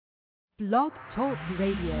Blog Talk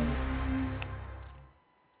Radio.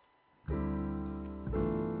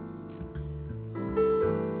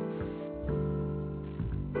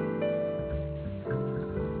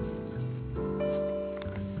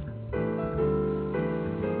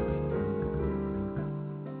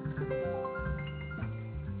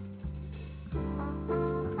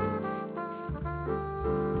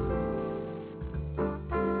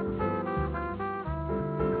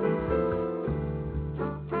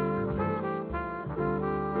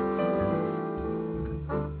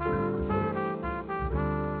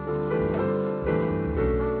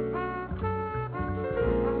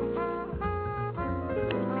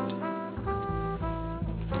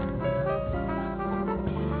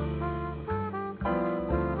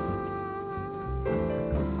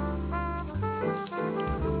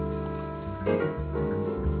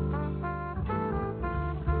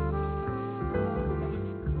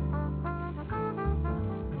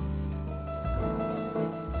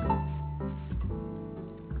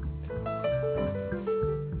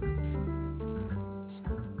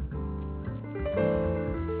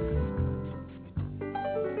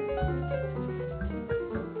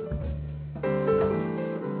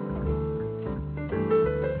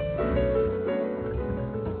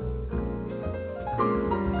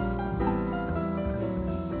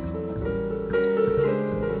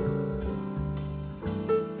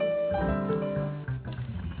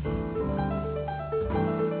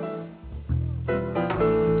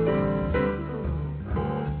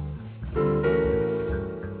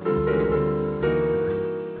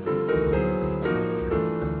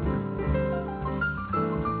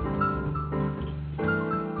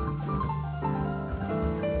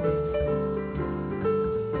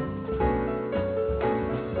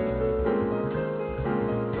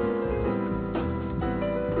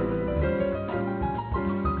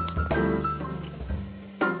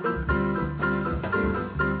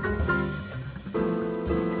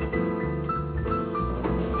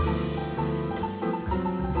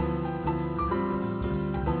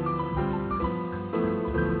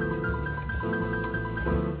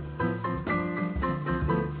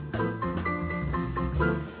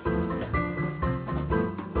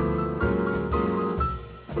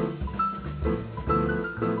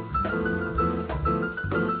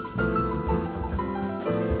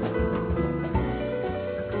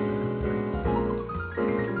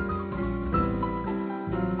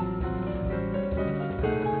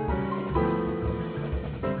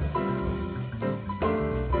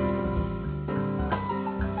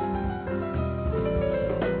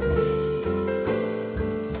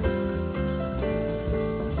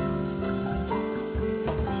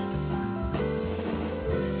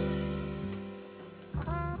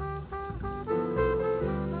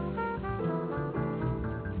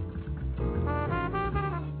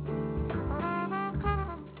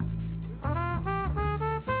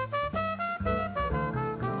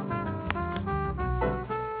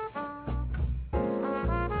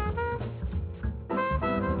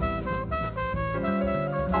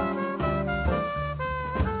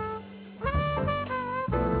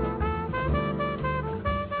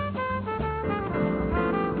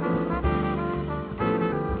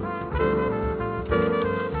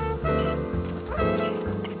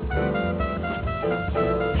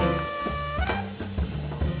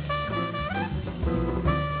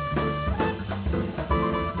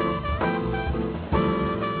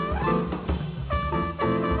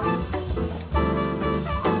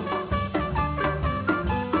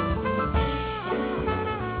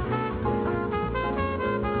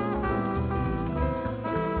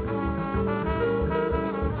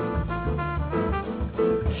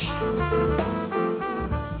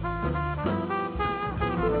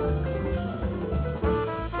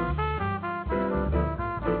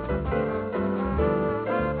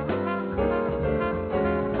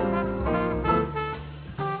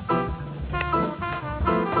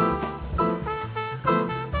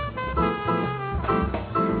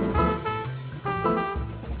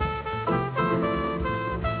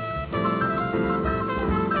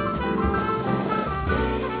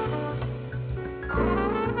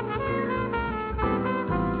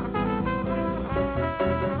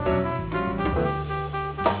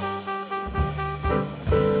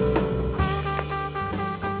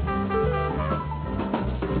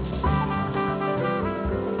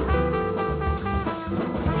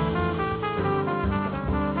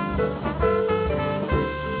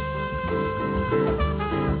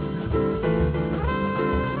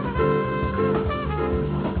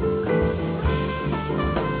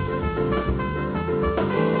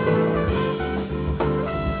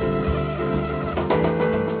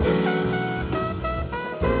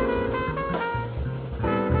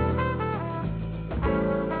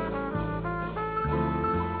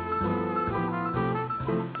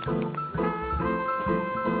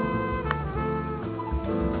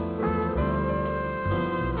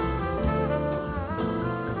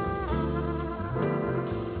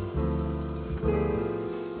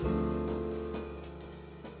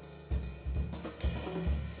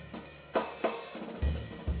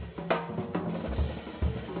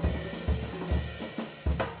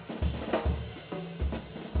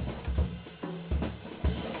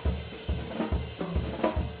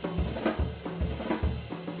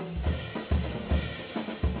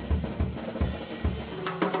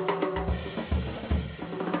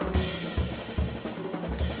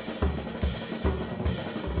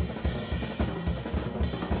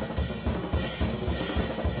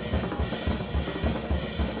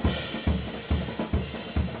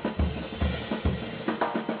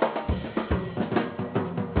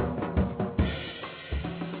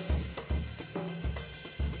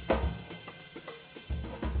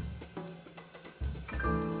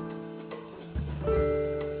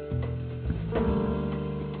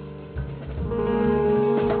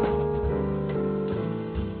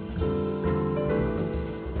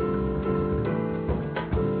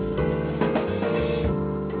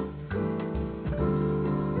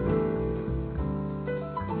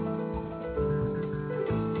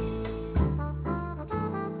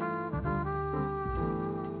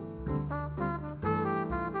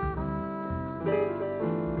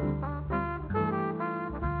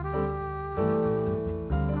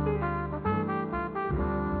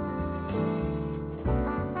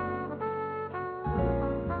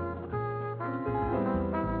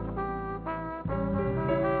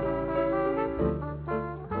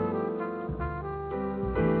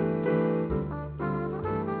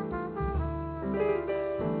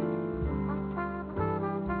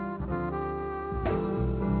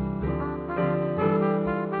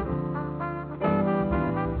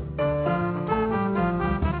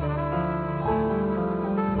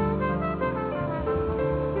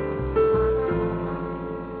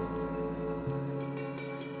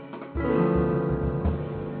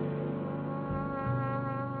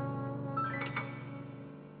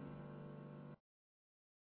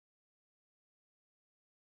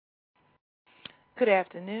 Good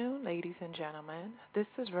afternoon, ladies and gentlemen. This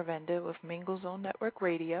is Ravenda with Mingle Zone Network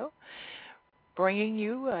Radio, bringing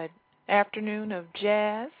you an afternoon of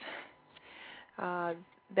jazz.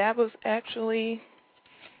 That was actually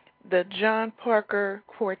the John Parker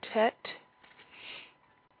Quartet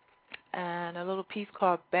and a little piece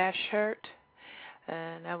called Bashert,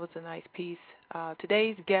 and that was a nice piece.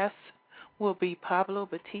 Today's guest will be Pablo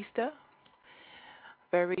Batista,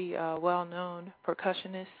 very well-known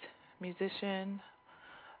percussionist, musician,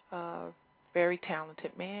 very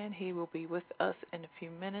talented man. He will be with us in a few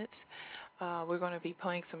minutes. We're going to be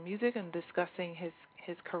playing some music and discussing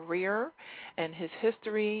his career and his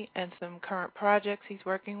history and some current projects he's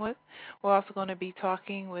working with. We're also going to be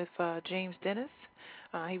talking with James Dennis.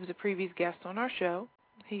 He was a previous guest on our show.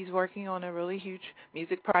 He's working on a really huge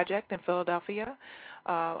music project in Philadelphia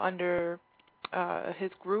under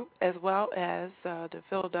his group, as well as the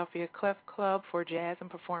Philadelphia Clef Club for Jazz and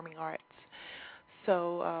Performing Arts.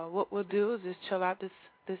 So what we'll do is just chill out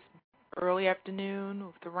this early afternoon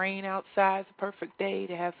with the rain outside. It's a perfect day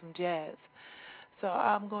to have some jazz. So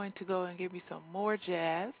I'm going to go and give you some more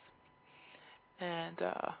jazz, and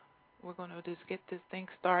we're going to just get this thing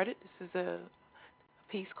started. This is a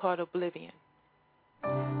piece called Oblivion.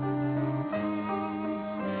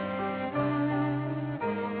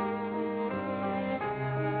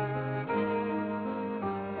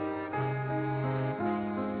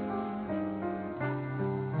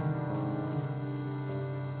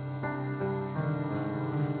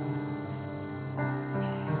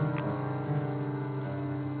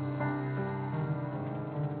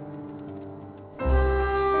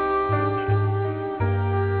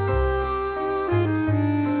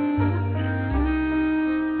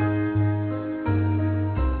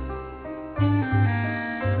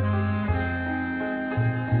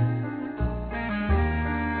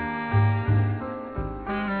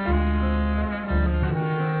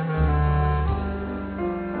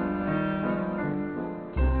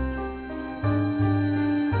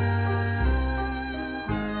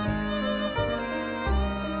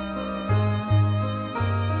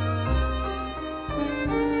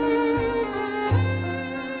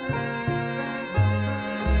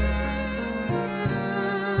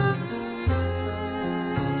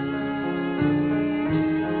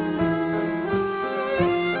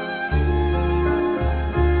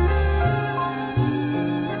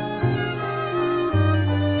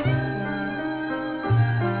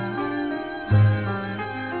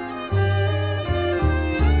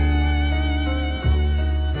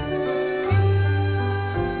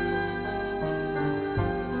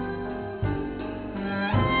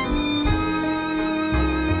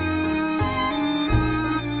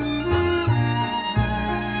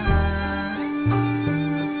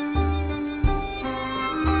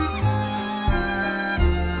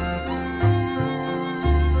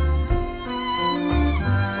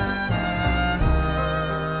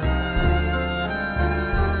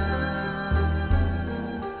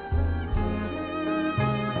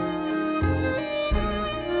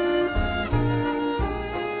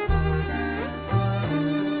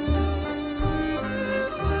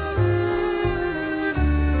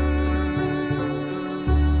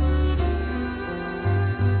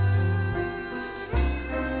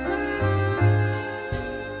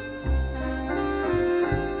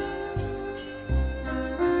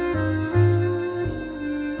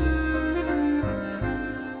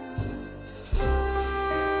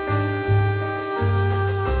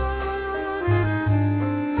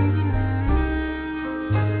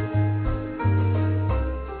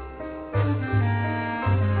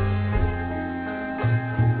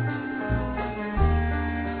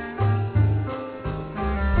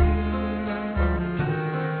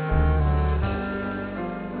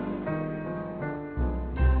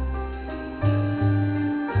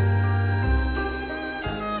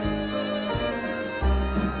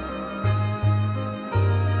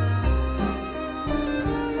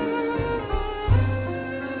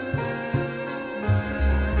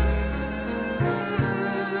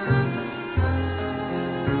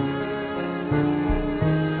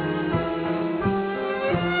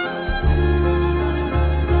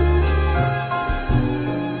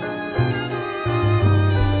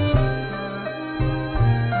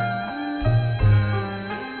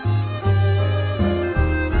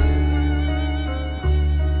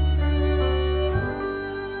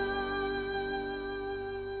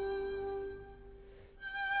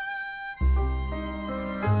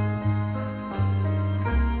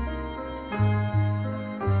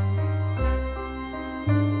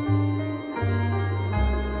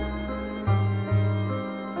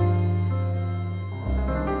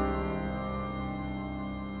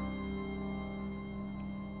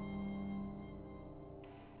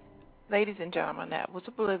 Ladies and gentlemen, that was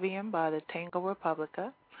Oblivion by the Tango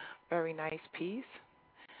Republica. Very nice piece.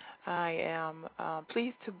 I am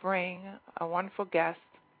pleased to bring a wonderful guest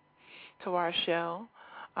to our show.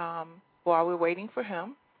 While we're waiting for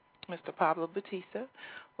him, Mr. Pablo Batista,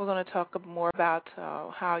 we're going to talk more about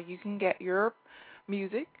how you can get your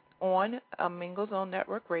music on Mingle Zone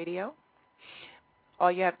Network Radio.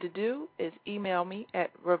 All you have to do is email me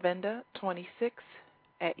at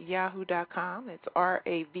ravenda26@yahoo.com. It's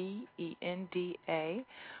RAVENDA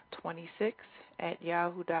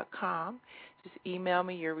 26@yahoo.com. Just email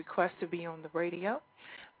me your request to be on the radio.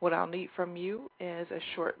 What I'll need from you is a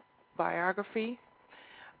short biography,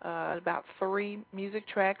 about 3 music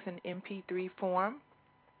tracks in MP3 form,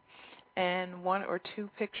 and 1 or 2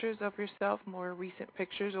 pictures of yourself, more recent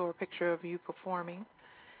pictures or a picture of you performing.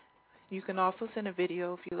 You can also send a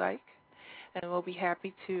video if you like, and we'll be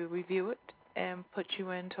happy to review it and put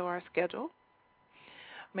you into our schedule.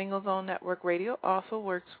 Mingle Zone Network Radio also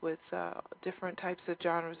works with different types of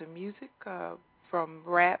genres of music, from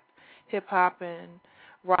rap, hip-hop, and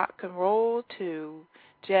rock and roll to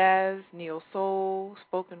jazz, neo-soul,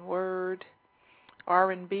 spoken word,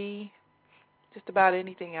 R&B, just about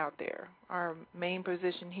anything out there. Our main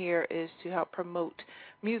position here is to help promote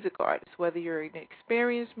music artists, whether you're an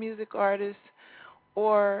experienced music artist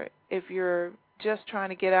or if you're just trying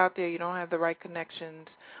to get out there, you don't have the right connections.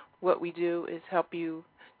 What we do is help you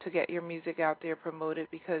to get your music out there promoted,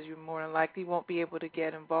 because you more than likely won't be able to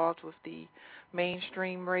get involved with the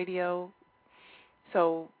mainstream radio.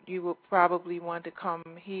 So you will probably want to come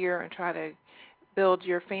here and try to build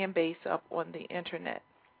your fan base up on the internet.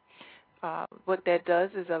 What that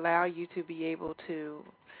does is allow you to be able to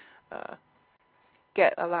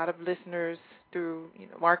get a lot of listeners through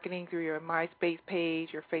marketing through your MySpace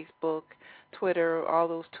page, your Facebook, Twitter. All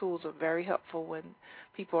those tools are very helpful when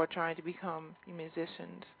people are trying to become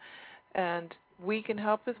musicians. And we can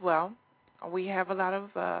help as well. We have a lot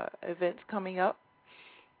of events coming up.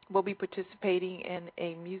 We'll be participating in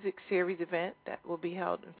a music series event that will be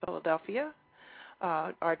held in Philadelphia.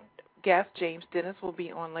 Our guest, James Dennis, will be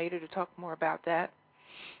on later to talk more about that.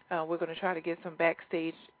 We're going to try to get some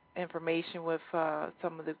backstage information with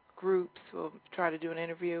some of the groups. We'll try to do an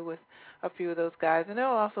interview with a few of those guys. And they'll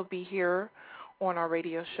also be here on our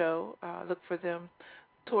radio show. Look for them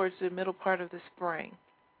towards the middle part of the spring.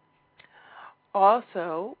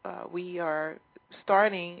 Also, we are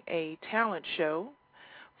starting a talent show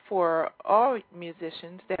for all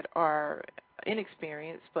musicians that are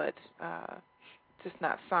inexperienced but just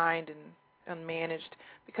not signed and unmanaged,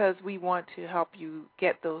 because we want to help you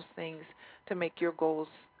get those things to make your goals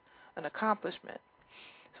an accomplishment.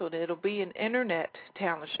 So it'll be an internet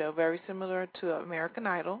talent show, very similar to American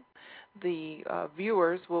Idol. The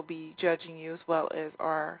viewers will be judging you, as well as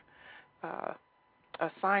our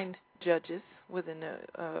assigned judges within the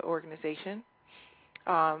organization.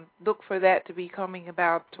 Look for that to be coming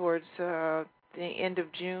about towards the end of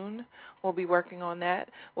June. We'll be working on that.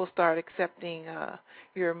 We'll start accepting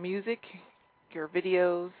your music, your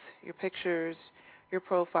videos, your pictures, your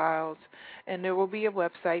profiles, and there will be a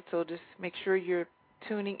website, so just make sure you're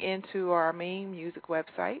tuning into our main music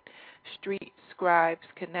website, Street Scribes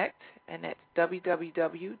Connect, and that's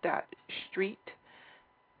www.streetscribes,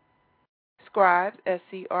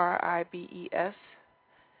 SCRIBES,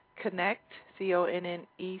 Connect,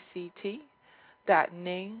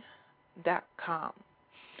 CONNECT.ning.com.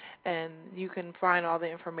 And you can find all the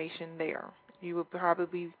information there. You will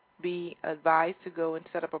probably be advised to go and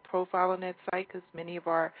set up a profile on that site, because many of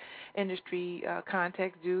our industry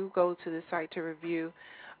contacts do go to the site to review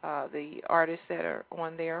the artists that are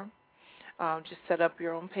on there. Just set up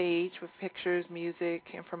your own page with pictures, music,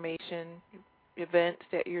 information, events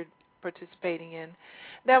that you're participating in.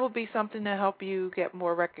 That will be something to help you get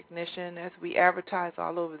more recognition as we advertise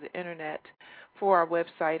all over the internet for our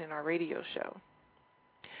website and our radio show.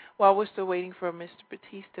 While we're still waiting for Mr.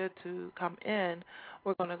 Batista to come in,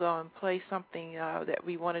 we're going to go and play something that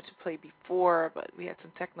we wanted to play before, but we had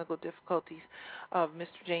some technical difficulties, of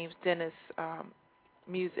Mr. James Dennis'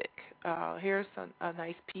 music. Here's a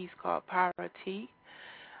nice piece called Para Ti.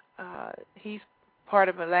 He's part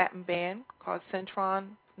of a Latin band called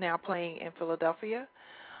Centron, now playing in Philadelphia.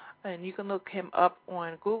 And you can look him up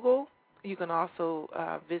on Google. You can also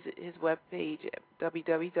visit his webpage at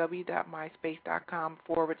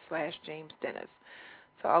www.myspace.com/James Dennis.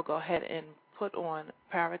 So I'll go ahead and put on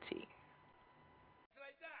Parity.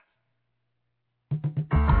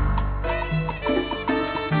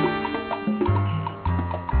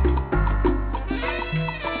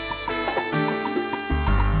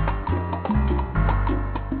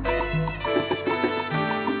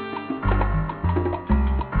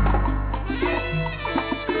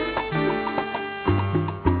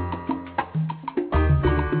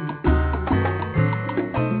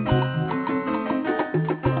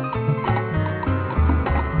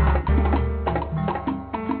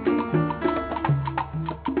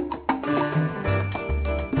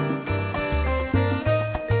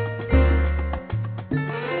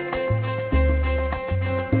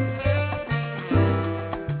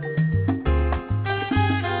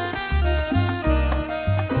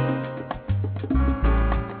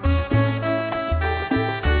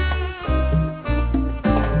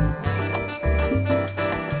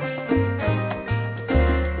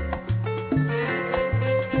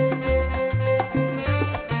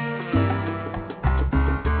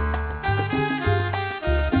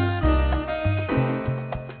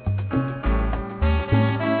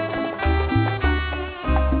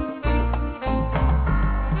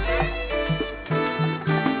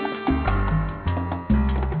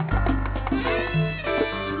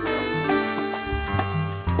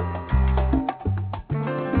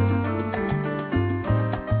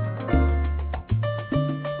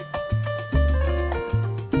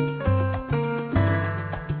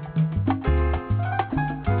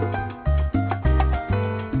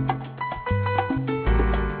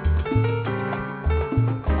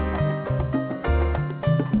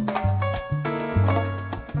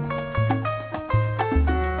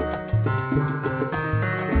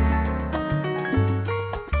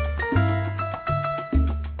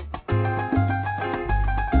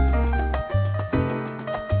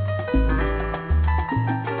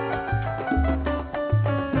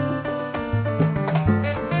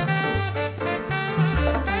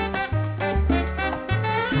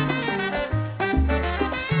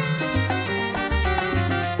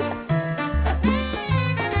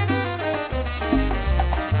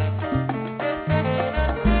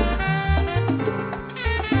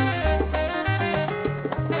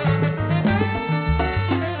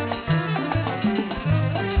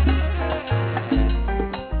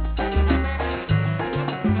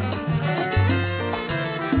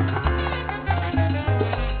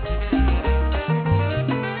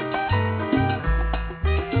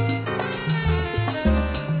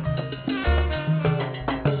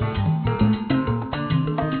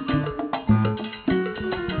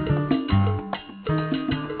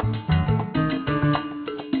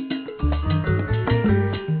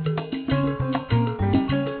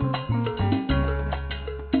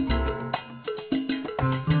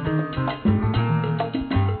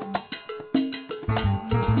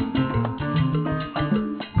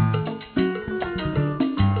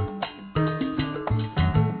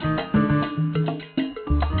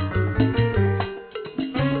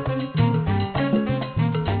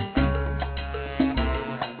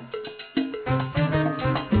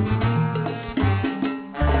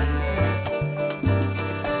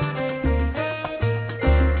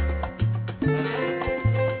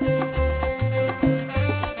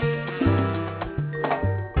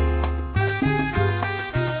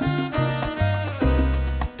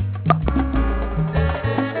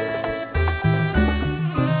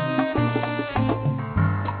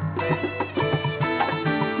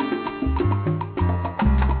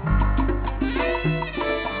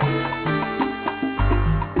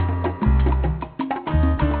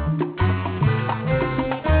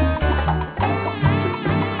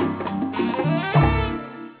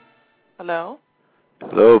 Hello.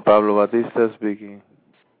 Hello, Pablo Batista speaking.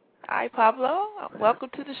 Hi, Pablo. Welcome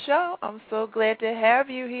to the show. I'm so glad to have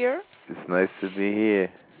you here. It's nice to be here.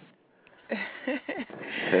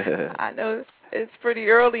 I know it's pretty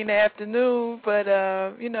early in the afternoon, but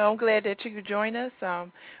I'm glad that you could join us.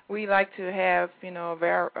 We like to have,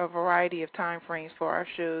 a variety of time frames for our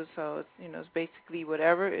shows, so it's basically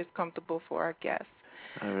whatever is comfortable for our guests.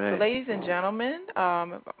 All right. So, ladies and gentlemen,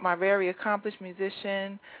 my very accomplished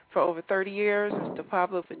musician for over 30 years, Mr.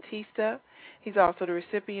 Pablo Batista. He's also the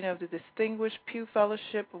recipient of the Distinguished Pew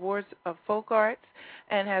Fellowship Awards of Folk Arts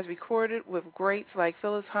and has recorded with greats like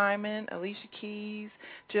Phyllis Hyman, Alicia Keys,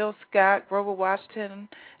 Jill Scott, Grover Washington,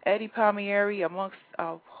 Eddie Palmieri, amongst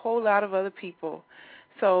a whole lot of other people.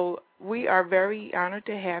 So we are very honored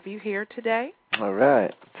to have you here today. All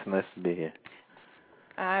right. It's nice to be here.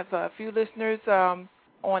 I have a few listeners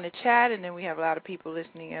on the chat, and then we have a lot of people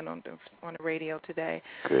listening in on the radio today.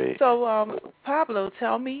 Great. So, Pablo,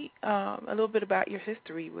 tell me a little bit about your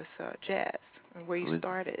history with jazz and where you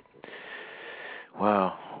started.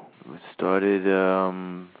 Wow. It started,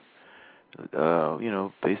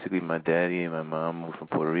 basically my daddy and my mom moved from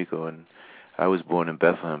Puerto Rico, and I was born in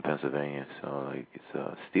Bethlehem, Pennsylvania, so it's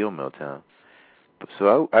a steel mill town.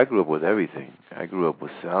 So I grew up with everything. I grew up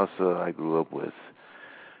with salsa. I grew up with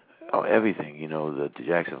everything, the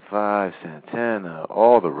Jackson 5, Santana,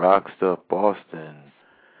 all the rock stuff, Boston,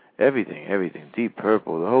 everything, Deep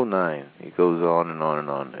Purple, the whole nine. It goes on and on and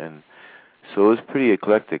on. And so it's pretty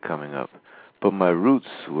eclectic coming up. But my roots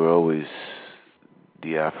were always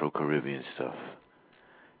the Afro-Caribbean stuff.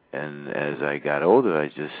 And as I got older,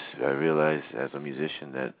 I realized as a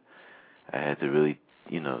musician that I had to really,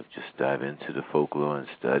 just dive into the folklore and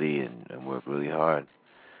study and work really hard.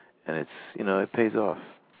 And it's, it pays off.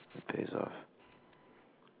 It pays off.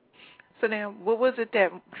 So now, what was it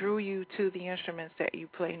that drew you to the instruments that you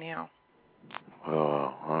play now?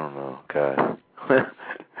 Oh, I don't know, God.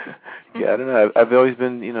 Yeah, I don't know. I've always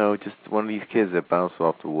been, just one of these kids that bounce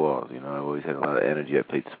off the walls. I've always had a lot of energy. I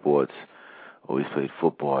played sports. Always played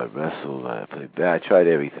football. I wrestled. I tried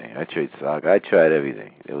everything. I tried soccer. I tried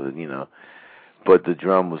everything. It was, but the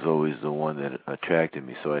drum was always the one that attracted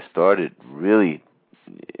me. So I started really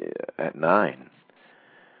at 9.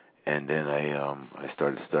 And then I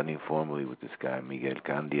started studying formally with this guy, Miguel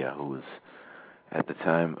Candia, who was, at the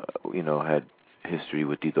time, had history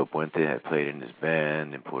with Tito Puente, had played in his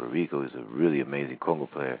band in Puerto Rico. He was a really amazing conga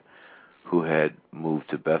player who had moved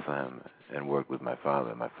to Bethlehem and worked with my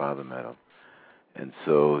father. My father met him. And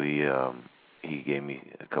so he gave me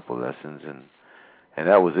a couple lessons, and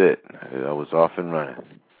that was it. I was off and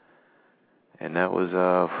running. And that was,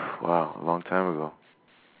 a long time ago.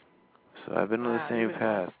 So I've been on the same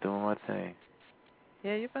path, doing my thing.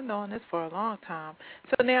 Yeah, you've been doing this for a long time.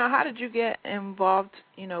 So now, how did you get involved,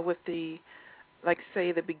 with the,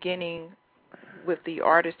 say, the beginning with the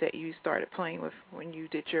artist that you started playing with when you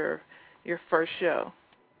did your first show?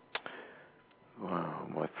 Wow,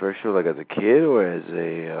 my first show, as a kid, or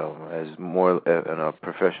as more on a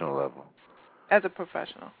professional level? As a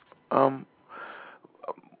professional. One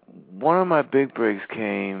of my big breaks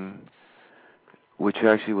came, which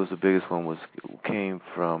actually was the biggest one, came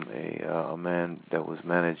from a man that was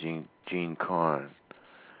managing Gene Carn,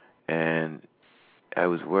 and I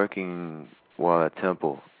was working while at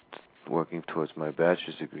Temple, working towards my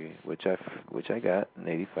bachelor's degree, which I got in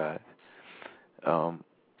 '85.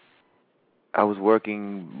 I was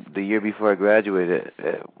working the year before I graduated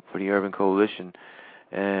for the Urban Coalition,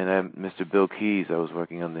 and Mr. Bill Keys, I was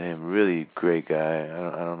working under him. Really great guy.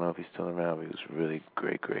 I don't know if he's still around, but he was a really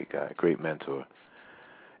great guy, great mentor.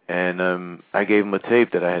 And I gave him a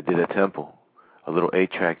tape that I had did at Temple, a little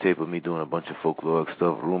 8-track tape of me doing a bunch of folkloric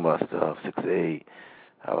stuff, Rumba stuff, 6/8,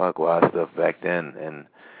 Agua stuff back then. And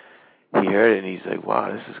he heard it, and he's like,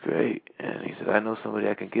 wow, this is great. And he said, I know somebody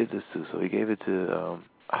I can give this to. So he gave it to,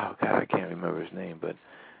 I can't remember his name,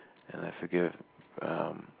 and I forget,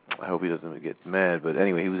 I hope he doesn't get mad. But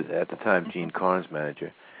anyway, he was, at the time, Gene Carn's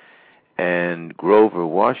manager. And Grover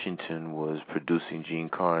Washington was producing Gene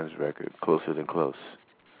Carn's record, Closer Than Close.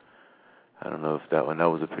 I don't know if that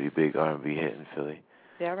was a pretty big R&B hit in Philly.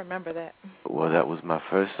 Yeah, I remember that. Well, that was my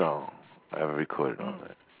first song I ever recorded on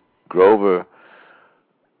that. Grover,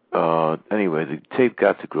 anyway, the tape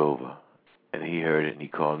got to Grover, and he heard it, and he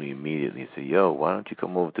called me immediately and said, yo, why don't you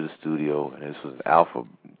come over to the studio? And this was Alpha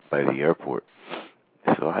by the airport.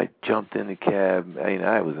 So I jumped in the cab.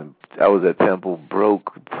 I was at Temple,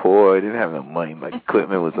 broke, poor. I didn't have no money. My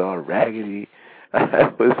equipment was all raggedy.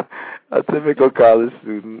 I was a typical college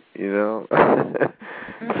student,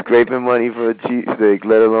 scraping money for a cheapsteak,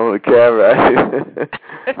 let alone a cab ride.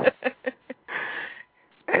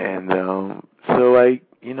 And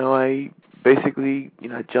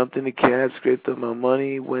jumped in the cab, scraped up my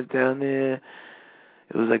money, went down there.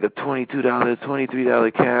 It was like a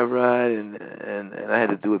 $23 cab ride, and I had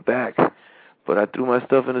to do it back. But I threw my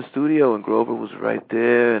stuff in the studio, and Grover was right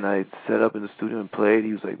there, and I set up in the studio and played.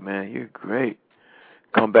 He was like, man, you're great.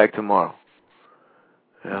 Come back tomorrow.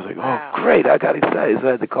 And I was like, wow. Oh, great. I got excited, so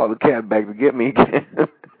I had to call the cab back to get me again.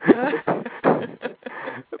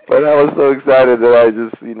 But I was so excited that I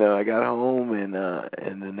just, I got home, and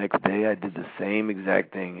the next day I did the same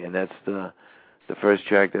exact thing, and that's the first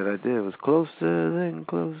track that I did. It was Closer Than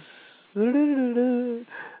Close. I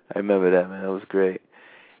remember that, man. That was great.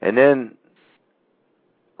 And then,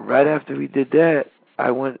 right after we did that,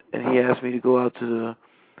 I went, and he asked me to go out to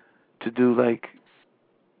do like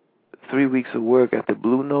 3 weeks of work at the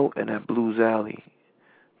Blue Note and at Blues Alley.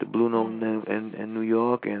 The Blue Note in New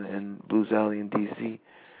York and Blues Alley in D.C.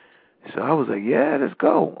 So I was like, yeah, let's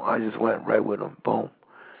go. I just went right with him. Boom.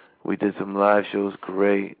 We did some live shows,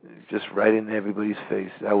 great, just right in everybody's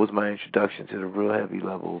face. That was my introduction to the real heavy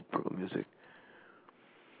level of music.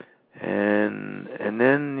 And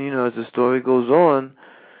then, as the story goes on,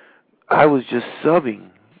 I was just subbing.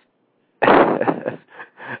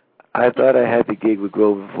 I thought I had the gig with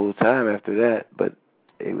Grover full time after that, but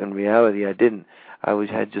in reality I didn't. I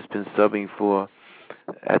had just been subbing for,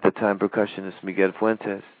 at the time, percussionist Miguel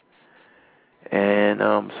Fuentes. And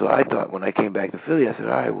so I thought when I came back to Philly, I said,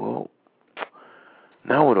 all right, well,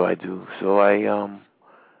 now what do I do? So I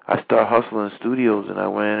started hustling in studios, and I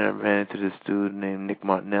ran into this dude named Nick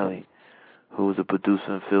Martinelli, who was a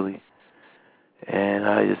producer in Philly. And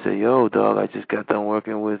I just said, yo, dog, I just got done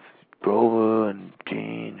working with Grover and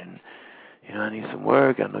Gene, and, I need some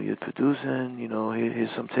work. I know you're producing, here's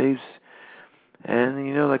some tapes.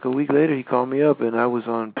 And, like a week later, he called me up, and I was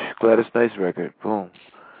on Gladys Knight's record. Boom.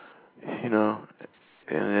 And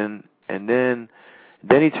then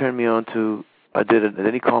he turned me on to,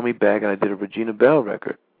 then he called me back, and I did a Regina Bell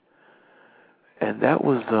record. And that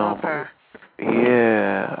was,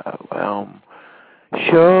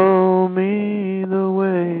 Show Me the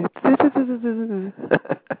Way.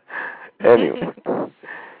 Anyway,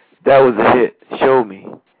 that was a hit. Show Me.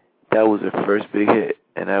 That was her first big hit,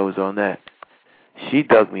 and I was on that. She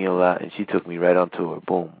dug me a lot, and she took me right on tour.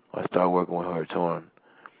 Boom. I started working with her touring.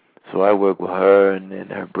 So I worked with her and then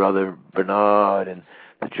her brother Bernard, and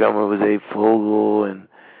the drummer was Abe Fogel, and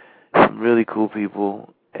some really cool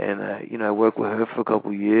people. And I worked with her for a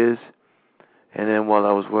couple of years. And then while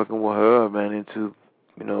I was working with her, I ran into,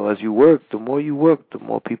 as you work, the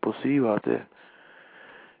more people see you out there.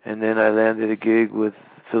 And then I landed a gig with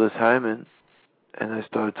Phyllis Hyman, and I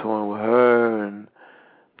started touring with her and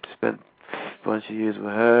spent a bunch of years with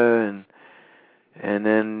her, and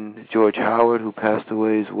then George Howard, who passed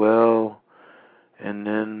away as well, and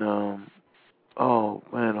then a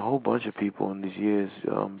whole bunch of people in these years.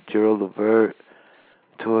 Gerald Levert,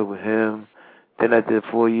 toured with him. Then I did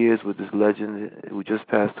 4 years with this legend who just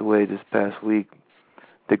passed away this past week,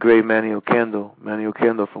 the great Manny Oquendo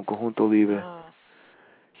from Conjunto Libre. Oh.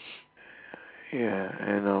 Yeah,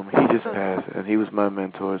 and he just passed, and he was my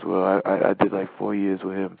mentor as well. I did like 4 years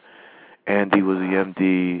with him. Andy was the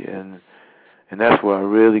MD, and that's where I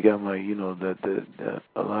really got my,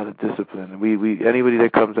 a lot of discipline. We anybody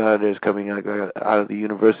that comes out of there is coming out of the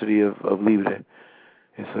University of Libre.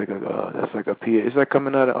 It's like that's like a PA. It's like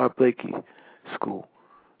coming out of Art Blakey school.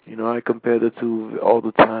 I compare the two all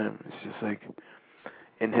the time. It's just like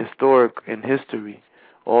in history,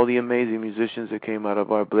 all the amazing musicians that came out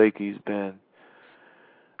of Art Blakey's band.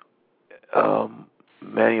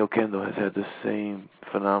 Manny Oquendo has had the same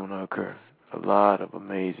phenomenon occur. A lot of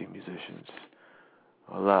amazing musicians.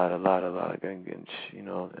 A lot,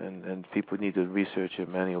 and people need to research it.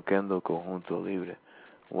 Manny Oquendo, Conjunto Libre.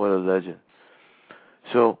 What a legend.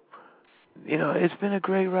 So, it's been a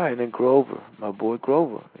great ride. And Grover, my boy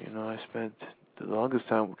Grover, I spent the longest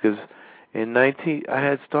time, because I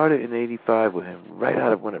had started in 85 with him,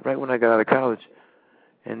 right when I got out of college.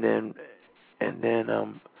 And then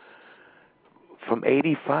from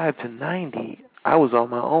 85 to 90, I was on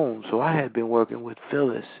my own, so I had been working with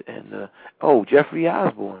Phyllis and Jeffrey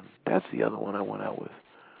Osborne. That's the other one I went out with.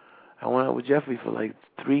 I went out with Jeffrey for like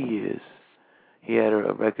 3 years. He had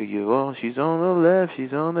a record year. Oh, she's on the left,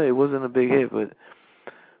 she's on the. It wasn't a big hit, but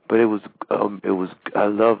it was. I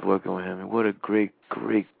loved working with him, and what a great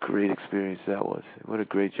experience that was. What a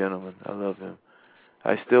great gentleman. I love him.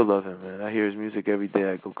 I still love him, man. I hear his music every day.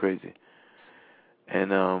 I go crazy.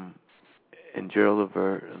 And Gerald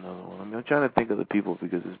Levert, another one. I'm trying to think of the people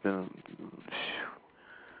because it's been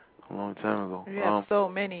a long time ago. You have so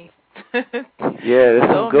many. Yeah, there's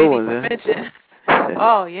so some good many ones.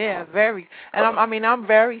 Oh yeah, very. And I'm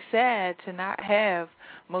very sad to not have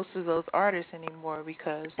most of those artists anymore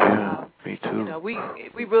because me too. you know, we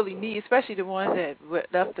really need, especially the ones that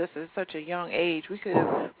left us at such a young age. We could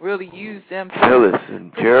have really used them. Phyllis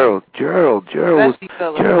and Gerald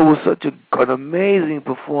was such an amazing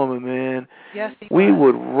performer, man. Yes, we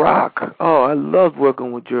would rock. Oh, I loved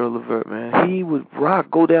working with Gerald Levert, man. He would rock,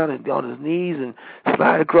 go down and on his knees and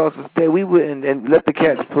slide across the stage. We would and let the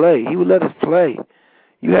cats play. He would let us play.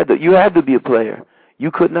 You had to be a player.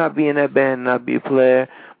 You could not be in that band and not be a player.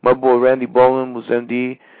 My boy Randy Bowen was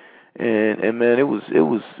MD, and man, it was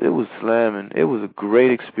slamming. It was a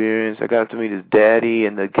great experience. I got to meet his daddy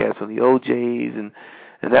and the cats on the OJs, and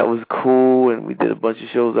that was cool. And we did a bunch of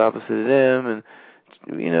shows opposite of them, and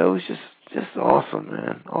you know, it was just awesome,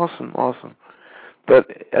 man. Awesome. But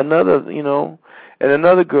another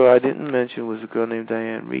girl I didn't mention was a girl named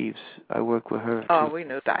Diane Reeves. I worked with her. Oh, too. we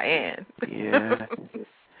know Diane. Yeah.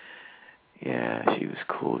 Yeah, she was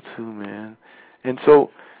cool too, man. And so,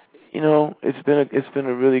 you know, it's been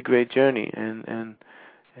a really great journey, and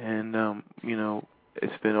you know,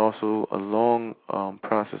 it's been also a long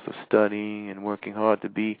process of studying and working hard to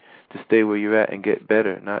stay where you're at and get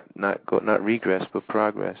better, not regress but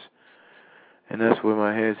progress. And that's where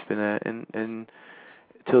my head's been at, and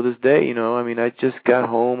till this day, you know, I mean, I just got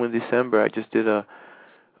home in December. I just did a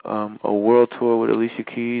world tour with Alicia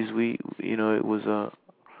Keys. We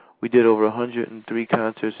did over 103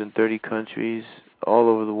 concerts in 30 countries all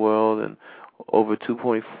over the world, and over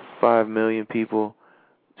 2.5 million people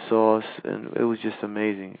saw us, and it was just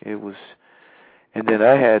amazing. And then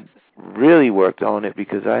I had really worked on it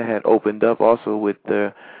because I had opened up also with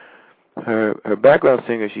her background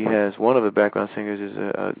singer. She has one of the background singers is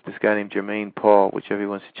this guy named Jermaine Paul, which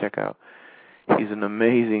everyone should check out. He's an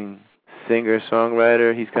amazing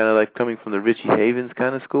singer-songwriter. He's kind of like coming from the Richie Havens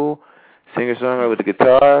kind of school. Singer-songwriter with a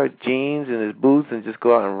guitar, jeans, and his boots, and just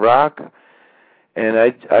go out and rock. And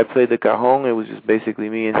I played the cajon. It was just basically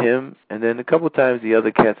me and him. And then a couple of times the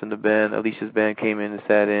other cats in the band, Alicia's band, came in and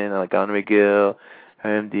sat in, like Andre Gill,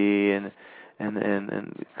 MD, and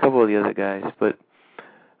a couple of the other guys. But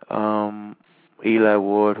Eli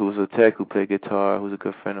Ward, who was a tech who played guitar, who's a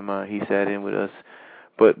good friend of mine, he sat in with us.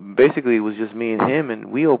 But basically it was just me and him,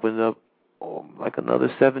 and we opened up like another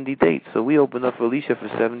 70 dates. So we opened up for Alicia for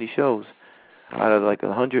 70 shows out of like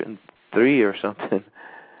 103 or something.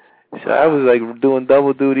 So I was like doing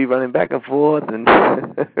double duty, running back and forth, and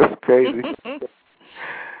it was crazy.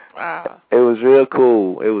 Wow. It was real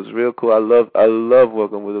cool. I love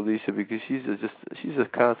working with Alicia because she's a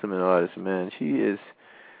consummate artist, man.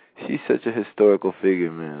 She's such a historical figure,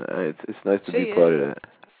 man. It's nice to be part of that.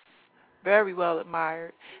 Very well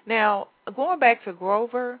admired. Now, going back to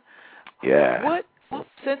Grover,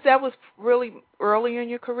 since that was really early in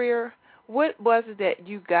your career, what was it that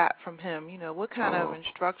you got from him? You know, what kind of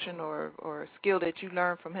instruction or skill that you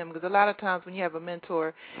learned from him? Because a lot of times when you have a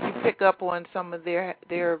mentor, you pick up on some of their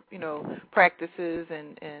you know, practices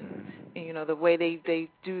and you know, the way they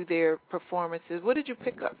do their performances. What did you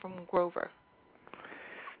pick up from Grover?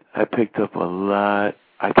 I picked up a lot.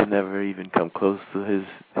 I can never even come close to his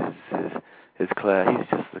class.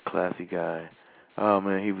 He's just a classy guy. Oh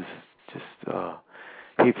man, he was just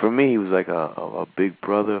for me, he was like a big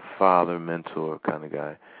brother, father, mentor kind of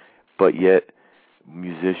guy, but yet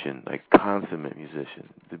musician, like consummate musician.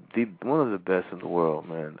 One of the best in the world,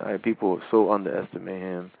 man. People so underestimate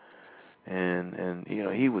him, and you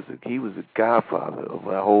know, he was a godfather of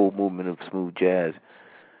that whole movement of smooth jazz.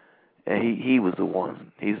 And he was the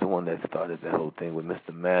one. He's the one that started that whole thing with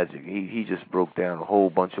Mr. Magic. He just broke down a whole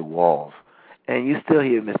bunch of walls. And you still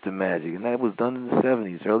hear Mr. Magic, and that was done in the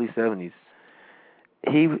 70s, early 70s.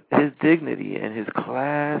 His dignity and his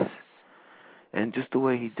class and just the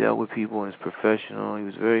way he dealt with people and his professional, he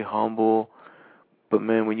was very humble. But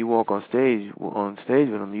man, when you walk on stage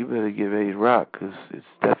with him, you better get ready to rock, because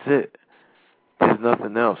that's it. There's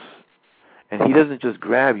nothing else. And he doesn't just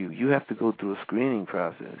grab you. You have to go through a screening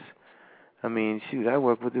process. I mean, shoot, I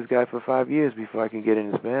worked with this guy for 5 years before I can get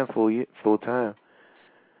in his band full time.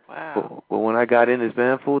 Wow. But when I got in his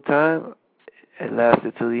band full time, it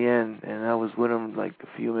lasted till the end, and I was with him like a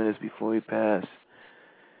few minutes before he passed.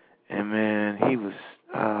 And man, he was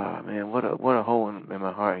what a hole in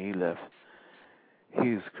my heart he left.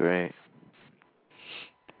 He was great.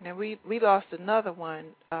 Now we lost another one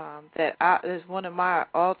that is one of my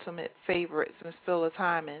ultimate favorites, Miss Phyllis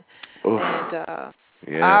Hyman.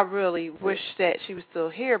 And I really wish that she was still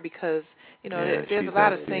here because, you know, there's a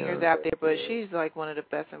lot of singers out there, but she's like one of the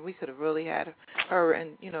best, and we could have really had her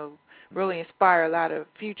and, you know, really inspire a lot of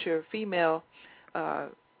future female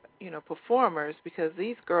performers, because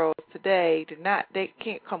these girls today they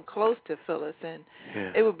can't come close to Phyllis, and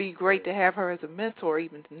it would be great to have her as a mentor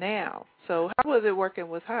even now. So how was it working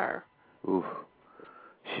with her? Oof.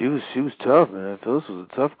 She was tough, man. Phyllis was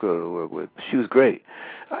a tough girl to work with. She was great.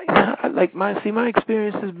 I like my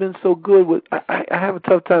experience has been so good with. I have a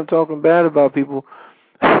tough time talking bad about people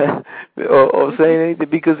or saying anything,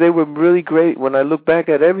 because they were really great. When I look back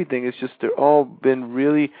at everything, it's just they're all been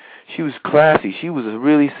really. She was classy. She was a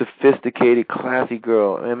really sophisticated, classy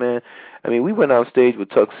girl. And man, I mean, we went out stage with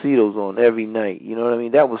tuxedos on every night. You know what I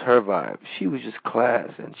mean? That was her vibe. She was just class,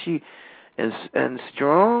 and she. And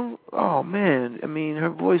strong, oh man! I mean, her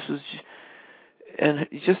voice was,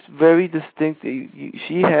 just very distinct.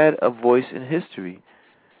 She had a voice in history,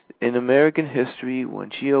 in American history. When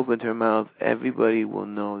she opened her mouth, everybody will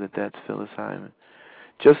know that that's Phyllis Hyman.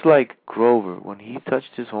 Just like Grover, when he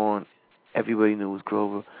touched his horn, everybody knew it was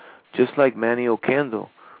Grover. Just like Manny Ocando,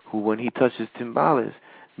 who when he touched his timbales,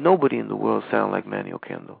 nobody in the world sounded like Manny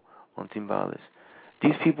Ocando on timbales.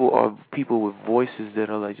 These people are people with voices that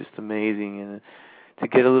are like just amazing, and to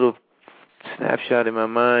get a little snapshot in my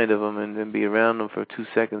mind of them and then be around them for 2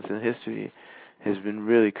 seconds in history has been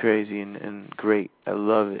really crazy and great. I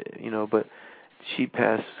love it, but she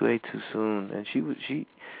passed way too soon, and she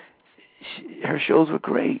her shows were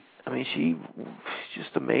great. I mean, she's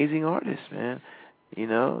just amazing artist, man.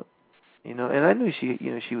 And I knew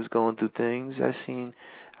she was going through things.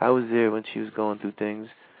 I was there when she was going through things.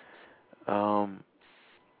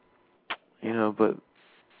 But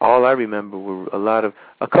all I remember were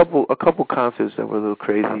a couple concerts that were a little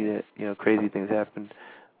crazy. That crazy things happened.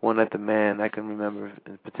 One at the Man, I can remember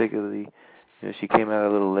particularly. She came out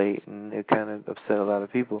a little late, and it kind of upset a lot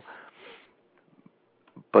of people.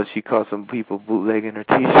 But she caught some people bootlegging her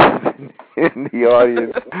T-shirts in the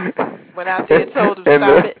audience. Went out there and told them to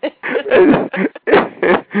stop it.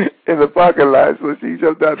 In the parking lot, so she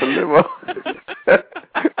jumped out the limo.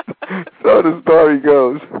 So the story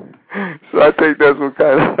goes. So I think that's what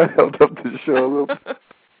kind of held up the show a little bit.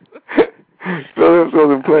 Phyllis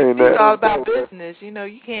wasn't playing that. It's all about business.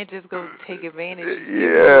 You can't just go take advantage.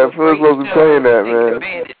 Yeah, Phyllis wasn't playing that, man.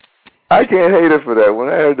 Advantage. I can't hate her for that. When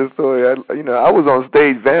I heard the story, I was on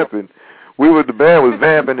stage vamping. The band was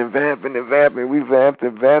vamping and vamping and vamping. We vamped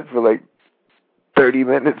and vamped for like 30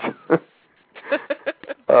 minutes.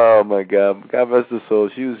 Oh my God! God bless her soul.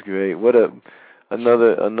 She was great. What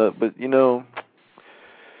another. But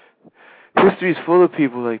history's full of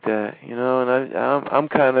people like that. And I'm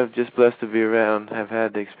kind of just blessed to be around. Have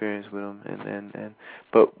had the experience with them.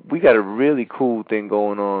 But we got a really cool thing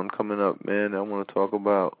going on coming up, man. I want to talk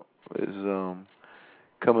about. Is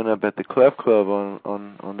coming up at the Clef Club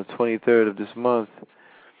on the 23rd of this month.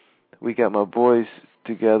 We got my boys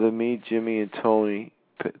together, me, Jimmy, and Tony,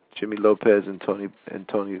 Jimmy Lopez and Tony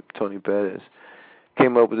Perez.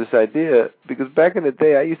 Came up with this idea because back in the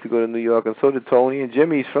day I used to go to New York, and so did Tony, and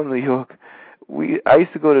Jimmy's from New York. I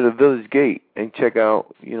used to go to the Village Gate and check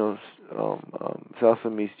out, Salsa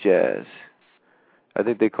Meets Jazz. I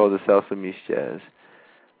think they call it Salsa Meets Jazz.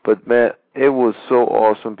 But, man, it was so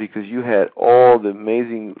awesome because you had all the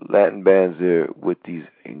amazing Latin bands there with these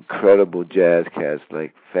incredible jazz cats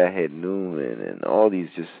like Fathead Newman and all these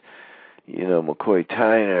just, McCoy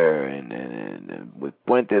Tyner and with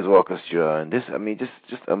Puentes Orchestra and just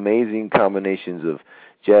amazing combinations of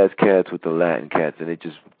jazz cats with the Latin cats, and it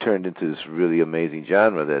just turned into this really amazing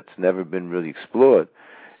genre that's never been really explored.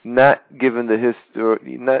 Not given the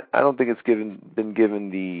history, I don't think it's been given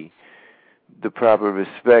the proper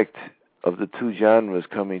respect of the two genres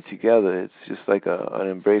coming together. It's just like an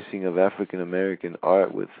embracing of African American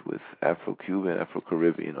art with Afro-Cuban,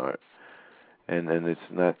 Afro-Caribbean art, and it's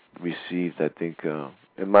not received. I think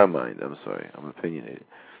in my mind. I'm sorry, I'm opinionated,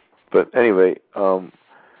 but anyway,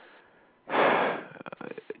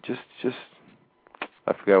 just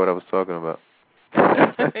I forgot what I was talking about.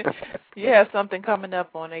 You have something coming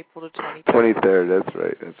up on April the 23rd. 23rd, that's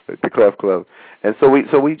right. The Clef Club. And so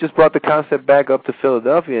we just brought the concept back up to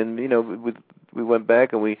Philadelphia, and we went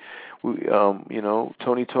back and we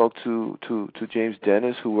Tony talked to James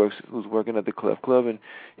Dennis who's working at the Clef Club, and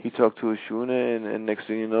he talked to Ashuna, and next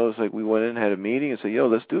thing you know, it's like we went in and had a meeting and said, yo,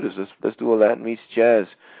 let's do this. Let's do a Latin Meets Jazz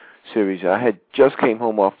series. I had just came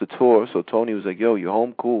home off the tour, so Tony was like, yo, you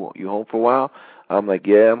home? Cool. You home for a while? I'm like,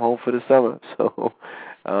 yeah, I'm home for the summer. So,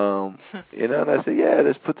 and I said, yeah,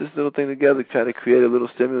 let's put this little thing together, try to create a little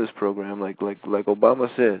stimulus program, like Obama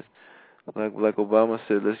said. Like Obama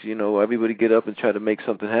said, let's, everybody get up and try to make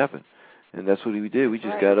something happen. And that's what we did. We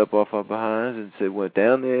just got up off our behinds and said, went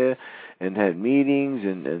down there and had meetings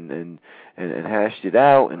and hashed it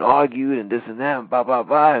out and argued and this and that and blah, blah,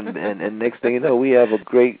 blah. And next thing you know, we have a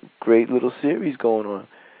great little series going on.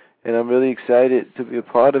 And I'm really excited to be a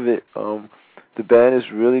part of it. The band is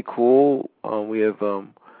really cool. We have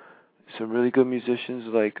some really good musicians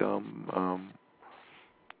like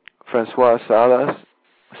Francois Sayas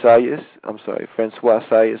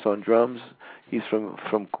on drums. He's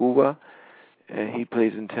from Cuba. And he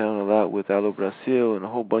plays in town a lot with Alo Brasil and a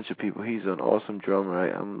whole bunch of people. He's an awesome drummer.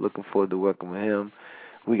 I'm looking forward to working with him.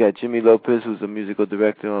 We got Jimmy Lopez, who's a musical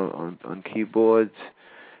director on keyboards,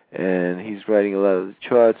 and he's writing a lot of the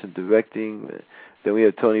charts and directing. Then we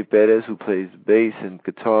have Tony Perez, who plays bass and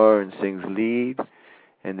guitar and sings lead.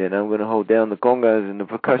 And then I'm going to hold down the congas and the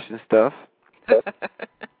percussion stuff.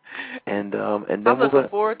 and then I'm looking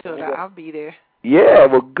forward to it. I'll be there. Yeah,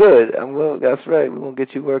 well, good. That's right. We're going to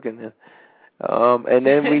get you working then. And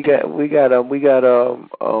then we got on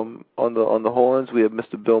the horns we have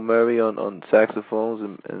Mr. Bill Murray on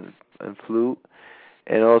saxophones and flute,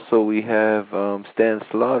 and also we have Stan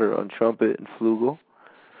Slaughter on trumpet and flugel.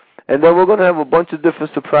 And then we're going to have a bunch of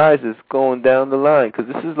different surprises going down the line, because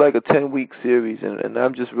this is like a 10-week series, and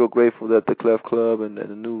I'm just real grateful that the Clef Club and the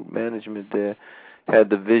new management there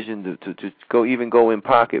had the vision to go in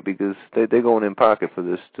pocket, because they're going in pocket for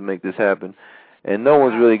this, to make this happen. And no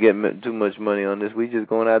one's really getting too much money on this. We just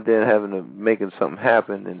going out there and making something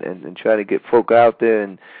happen and try to get folk out there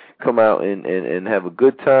and come out and have a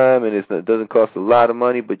good time. And it doesn't cost a lot of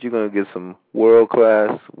money, but you're going to get some world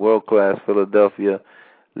class Philadelphia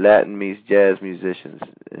Latin meets jazz musicians.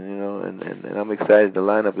 And I'm excited. The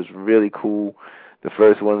lineup is really cool. The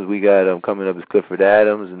first ones we got coming up is Clifford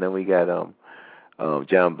Adams, and then we got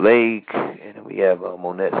John Blake, and then we have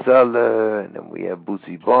Monette Sutter, and then we have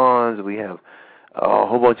Bootsy Barnes. We have a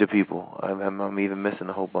whole bunch of people. I'm even missing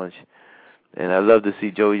a whole bunch. And I love to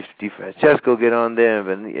see Joey DiFrancesco get on there.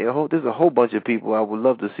 And there's a whole bunch of people I would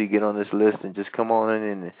love to see get on this list and just come on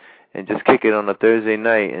in and just kick it on a Thursday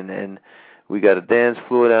night. And we got a dance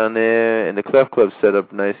floor down there, and the Clef Club set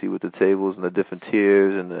up nicely with the tables and the different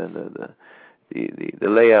tiers, and the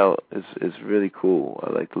layout is really cool. I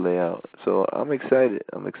like the layout. So I'm excited.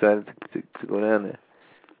 I'm excited to go down there.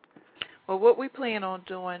 Well, what we plan on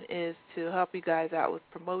doing is to help you guys out with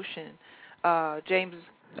promotion. James is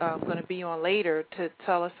going to be on later to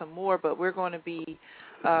tell us some more, but we're going to be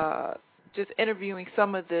just interviewing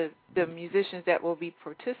some of the musicians that will be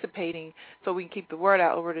participating, so we can keep the word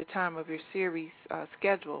out over the time of your series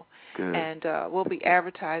schedule. Good. And we'll be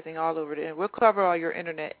advertising all over there. We'll cover all your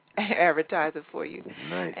internet advertising for you.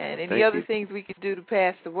 Nice. And any other things we could do to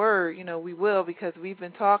pass the word, we will, because we've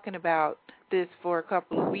been talking about this for a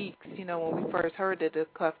couple of weeks, when we first heard that the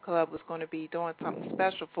Clef Club was going to be doing something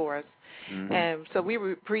special for us. Mm-hmm. And so we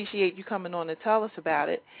appreciate you coming on to tell us about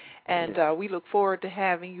it. And we look forward to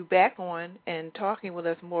having you back on and talking with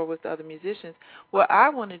us more with other musicians. What I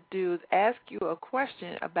want to do is ask you a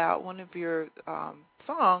question about one of your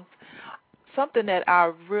songs, something that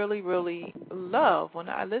I really, really love. When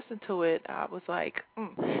I listened to it, I was like,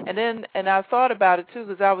 And I thought about it, too,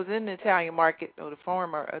 because I was in the Italian market, or the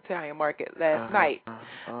former Italian market, last night.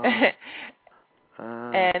 And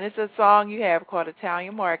it's a song you have called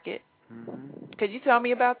Italian Market. Mm-hmm. Could you tell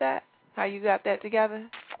me about that, how you got that together?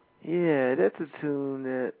 Yeah, that's a tune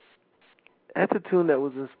that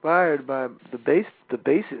was inspired by the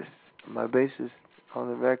bassist, my bassist on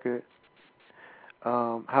the record,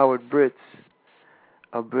 Howard Britz,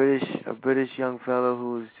 a British young fellow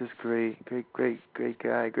who was just great guy,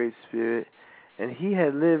 great spirit, and he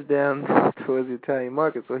had lived down towards the Italian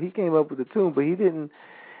market, so he came up with the tune, but we didn't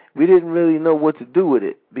really know what to do with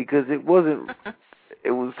it, because it wasn't.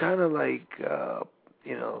 It was kind of like boom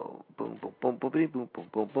boom boom boom boom boom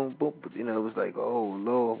boom boom boom. It was like, oh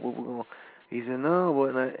Lord, what we're going? He said no,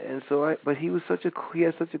 but he had such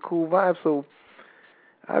a cool vibe. So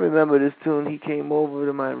I remember this tune. He came over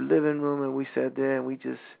to my living room and we sat there and we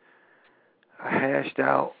just hashed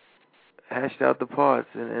out the parts,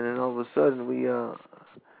 and then all of a sudden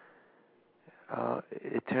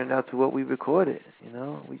it turned out to what we recorded.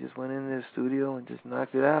 We just went in the studio and just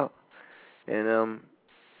knocked it out, and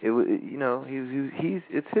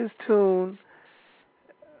it's his tune,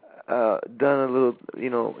 done a little,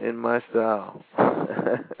 in my style.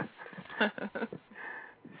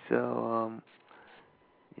 So,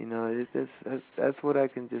 that's what I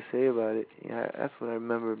can just say about it. That's what I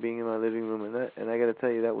remember being in my living room, and I got to tell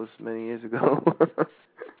you, that was many years ago.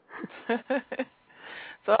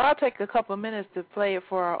 So I'll take a couple of minutes to play it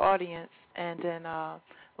for our audience, and then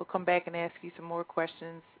we'll come back and ask you some more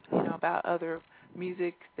questions, about other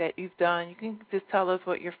music that you've done. You can just tell us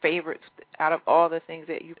what your favorites out of all the things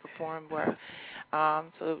that you performed were.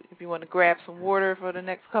 So if you want to grab some water for the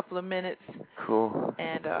next couple of minutes. Cool.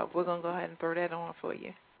 And we're going to go ahead and throw that on for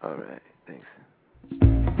you. All right. Thanks.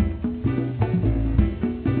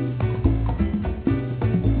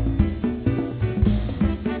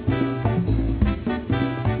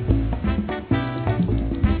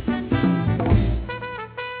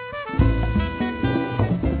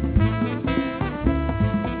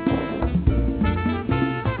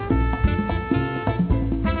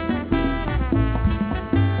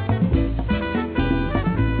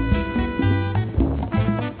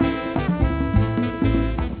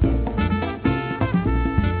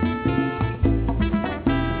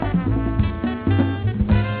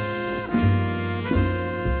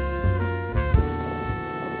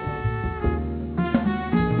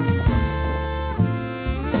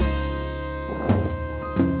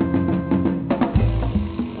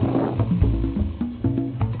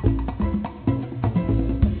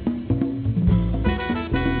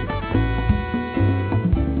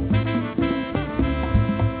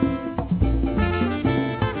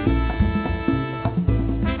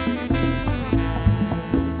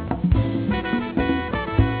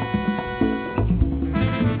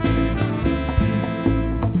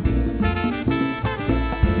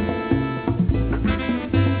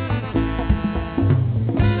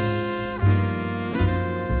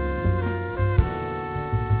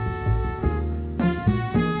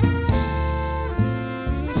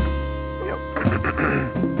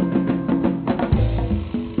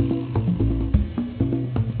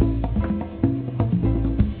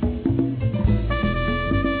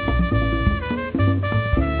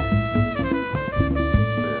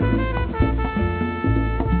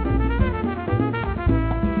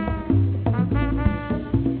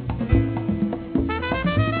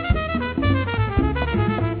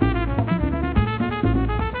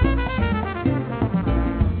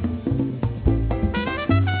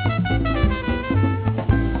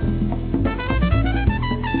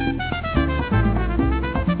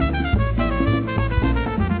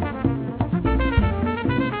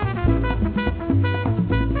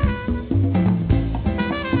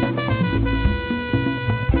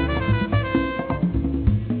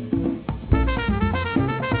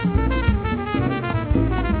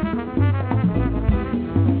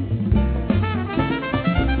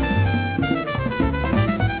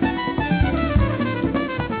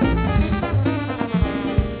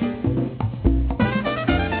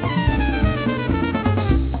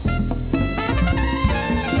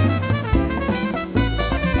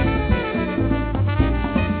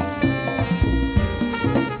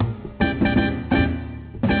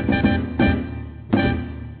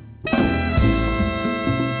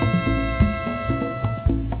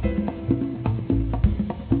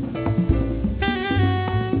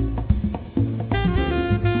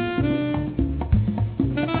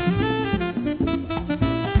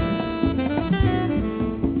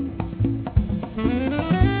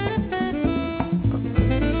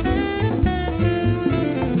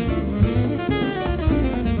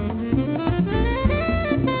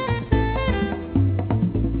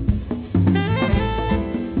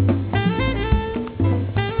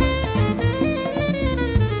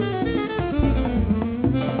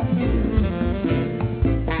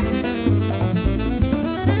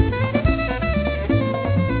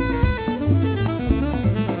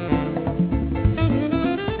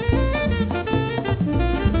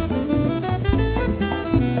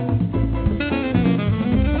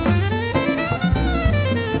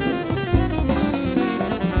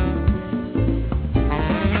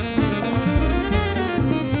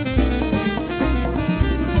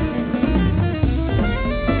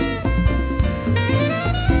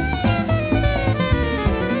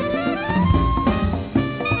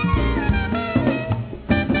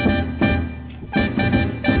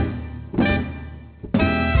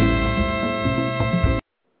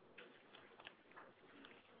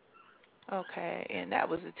 Okay, and that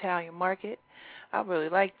was Italian Market. I really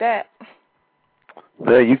like that.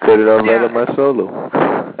 Man, you cut it off right on my solo. Oh,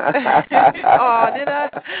 did I?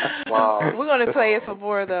 Wow. We're going to play it some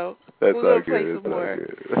more, though. That's We're going to play some more.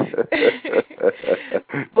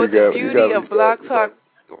 But the beauty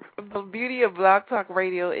of Blog Talk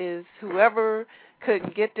Radio is whoever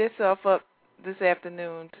couldn't get themselves up this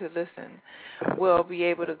afternoon to listen will be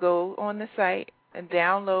able to go on the site and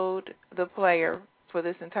download the player for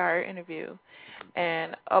this entire interview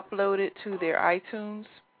and upload it to their iTunes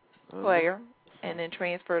player and then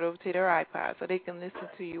transfer it over to their iPod so they can listen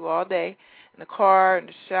to you all day in the car, in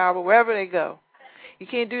the shower, wherever they go. You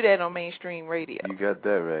can't do that on mainstream radio. You got that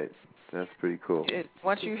right. That's pretty cool.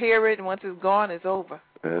 Once you hear it and once it's gone, it's over.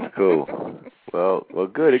 That's cool. well,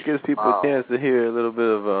 good. It gives people a chance to hear a little bit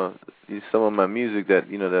of some of my music that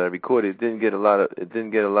that I recorded. It didn't get a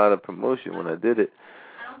lot of promotion when I did it,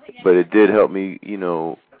 but it did help me,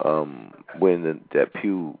 win that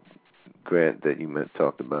Pew grant that you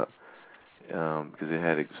talked about, because it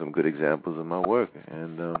had some good examples of my work,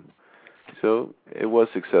 and so it was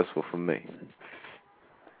successful for me.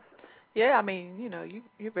 Yeah, I mean,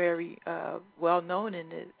 you're very well known in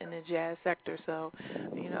the jazz sector, so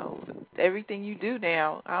everything you do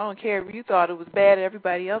now, I don't care if you thought it was bad,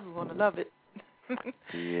 everybody else is going to love it.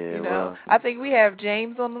 Yeah, well, I think we have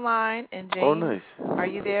James on the line, and James, oh, nice. Are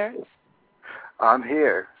you there? I'm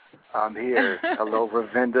here. Hello,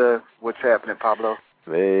 Ravinda. What's happening, Pablo?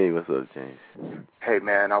 Hey, what's up, James? Hey,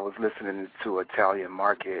 man, I was listening to Italian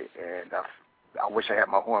Market, and I wish I had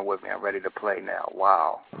my horn with me. I'm ready to play now.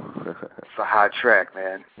 Wow. It's a hot track,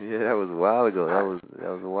 man. Yeah, that was a while ago. That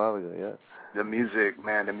was a while ago, yeah. The music,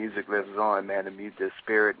 man, the music lives on, man. The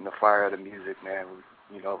spirit and the fire of the music, man,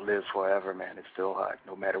 lives forever, man. It's still hot,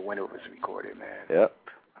 no matter when it was recorded, man. Yep.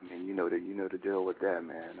 I mean, you know the deal with that,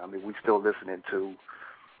 man. I mean, we still listening to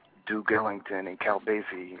Duke Ellington and Count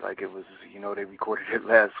Basie like it was, they recorded it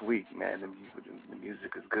last week, man. The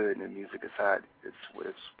music is good and the music is hot. It's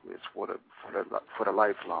for the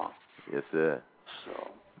lifelong. Yes, sir.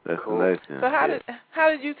 So that's cool. Nice. So how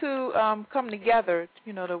did you two come together,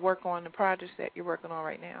 to work on the projects that you're working on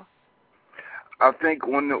right now? I think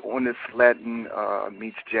on this Latin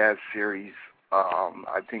meets jazz series,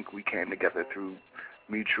 I think we came together through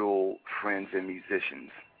mutual friends and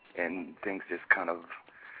musicians, and things just kind of,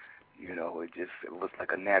 it was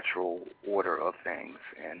like a natural order of things,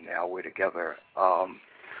 and now we're together.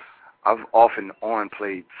 I've often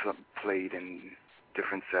played in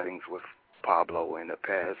different settings with Pablo in the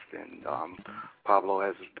past, and Pablo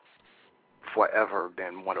has forever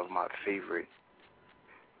been one of my favorite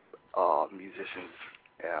musicians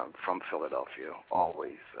from Philadelphia.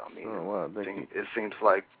 Always. I mean, it seems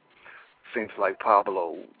like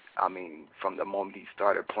Pablo, I mean, from the moment he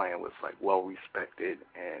started playing, was like well respected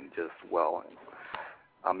and just well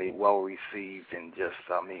received and just,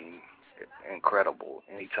 incredible.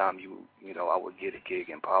 Anytime I would get a gig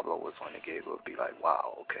and Pablo was on the gig, it would be like,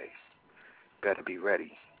 wow, okay, better be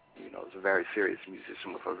ready. He's a very serious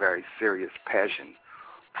musician with a very serious passion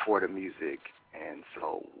for the music, and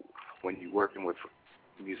so when you're working with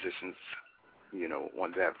musicians,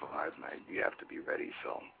 on that vibe, man, you have to be ready.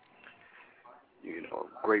 So,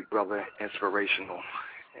 great brother, inspirational,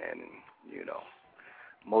 and,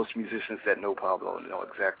 most musicians that know Pablo know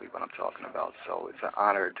exactly what I'm talking about. So it's an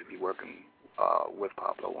honor to be working with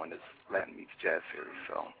Pablo on this Latin Meets Jazz series.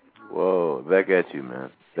 So. Whoa, back at you,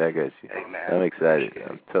 man. Back at you. Hey, man. I'm excited.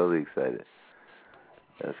 I'm totally excited.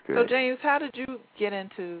 That's great. So, James, how did you get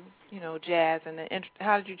into, jazz, and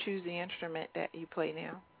how did you choose the instrument that you play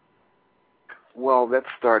now? Well, that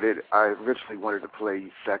started, I originally wanted to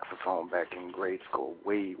play saxophone back in grade school,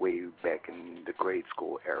 way back in the grade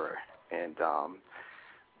school era. And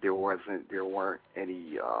there weren't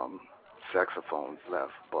any saxophones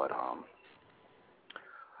left, but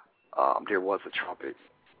there was a trumpet,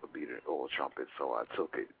 a beaten old trumpet, so I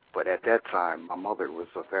took it. But at that time, my mother was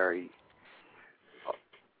a very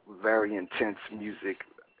intense music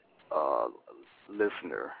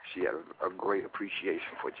listener. She had a great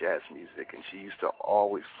appreciation for jazz music, and she used to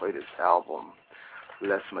always play this album,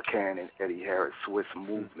 Les McCann and Eddie Harris, Swiss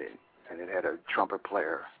Movement, and it had a trumpet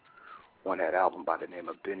player on that album by the name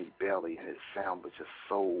of Benny Bailey, and his sound was just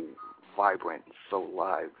so vibrant and so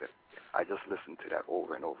live that I just listened to that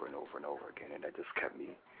over and over and over and over again, and that just kept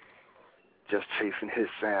me just chasing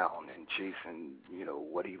his sound and chasing,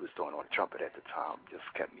 what he was doing on the trumpet at the time. Just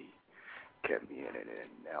kept me in it,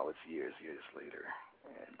 and now it's years later,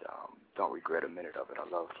 and don't regret a minute of it. I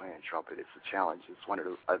love playing trumpet. It's a challenge. It's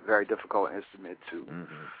a very difficult instrument to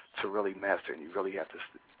really master, and you really have to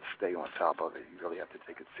stay on top of it. You really have to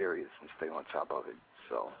take it serious and stay on top of it.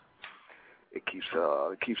 So it keeps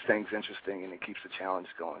things interesting, and it keeps the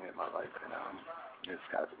challenge going in my life, and it's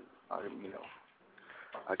got,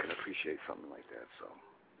 I can appreciate something like that. So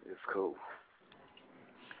it's cool.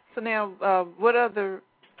 So now, what other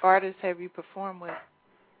artists have you performed with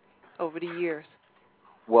over the years?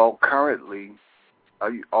 Well, currently,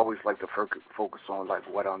 I always like to focus on like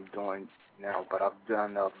what I'm doing now, but I've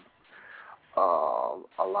done a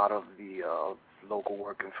lot of the local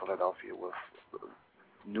work in Philadelphia with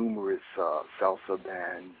numerous salsa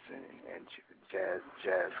bands and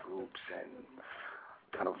jazz groups, and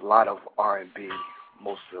kind of a lot of R&B,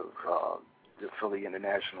 most of the Philly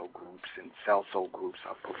international groups and salsa groups.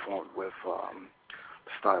 I've performed with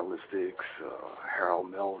stylistics,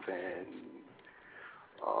 Harold Melvin,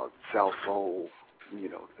 South Soul,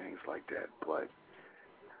 things like that. But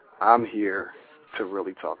I'm here to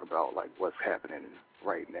really talk about like what's happening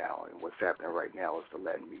right now, and what's happening right now is the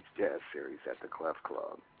Latin Meets Jazz series at the Clef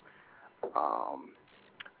Club.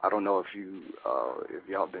 I don't know if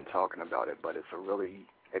y'all been talking about it, but it's a really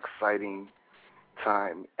exciting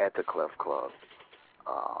time at the Clef Club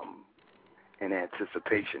in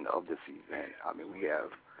anticipation of this event. I mean, we have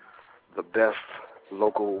the best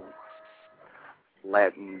local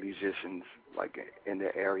Latin musicians like in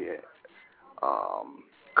the area,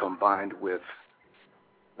 combined with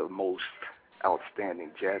the most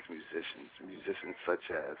outstanding jazz musicians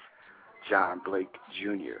such as John Blake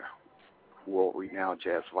Jr., world-renowned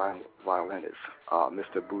jazz violinist,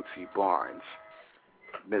 Mr. Bootsy Barnes,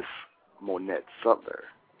 Miss Monette Sutler.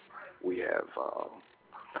 We have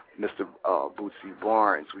Mr. Bootsy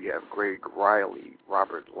Barnes. We have Greg Riley,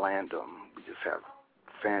 Robert Landum. We just have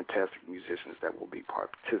fantastic musicians that will be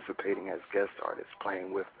participating as guest artists,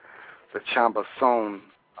 playing with the Chamba Son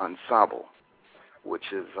Ensemble,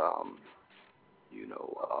 which is,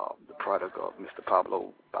 the product of Mr.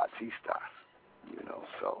 Pablo Batista,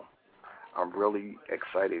 So I'm really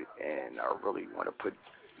excited, and I really want to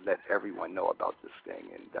let everyone know about this thing,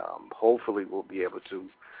 and hopefully we'll be able to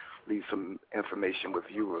leave some information with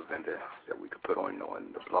you, Ravinda, that we could put on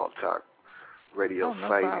the Blog Talk Radio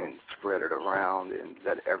site and spread it around and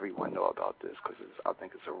let everyone know about this, because I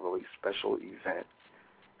think it's a really special event,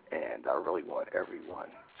 and I really want everyone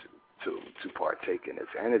to partake in this.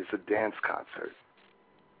 And it's a dance concert,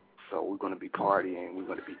 so we're going to be partying, we're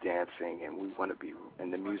going to be dancing,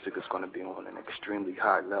 and the music is going to be on an extremely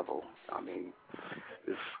high level. I mean,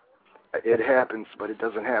 it happens, but it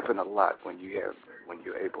doesn't happen a lot when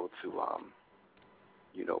you're able to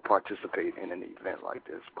participate in an event like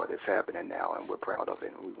this. But it's happening now, and we're proud of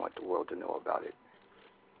it, and we want the world to know about it.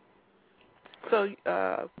 So,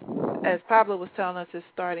 as Pablo was telling us, it's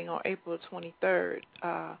starting on April 23rd.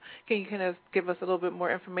 Can you kind of give us a little bit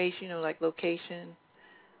more information, like location,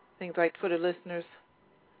 things like for the listeners?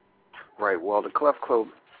 Right. Well, the Clef Club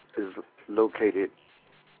is located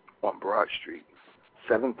on Broad Street,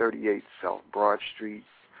 738 South Broad Street.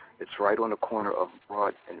 It's right on the corner of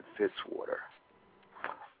Broad and Fitzwater.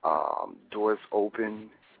 Doors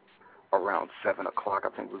open around 7 o'clock.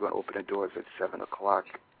 I think we're going to open the doors at 7 o'clock,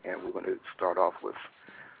 and we're going to start off with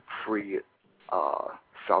free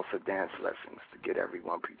salsa dance lessons to get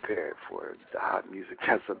everyone prepared for the hot music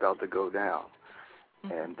that's about to go down.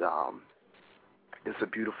 Mm-hmm. And it's a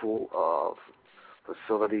beautiful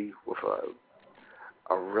facility with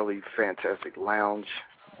a really fantastic lounge,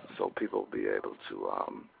 so people will be able to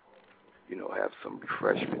have some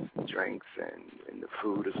refreshments and drinks, and the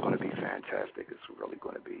food is going to be fantastic. It's really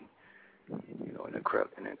going to be,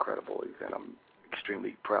 an incredible event. I'm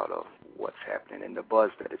extremely proud of what's happening and the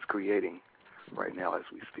buzz that it's creating right now as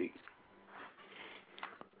we speak.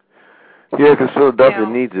 Yeah, because Philadelphia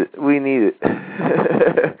needs it. We need it.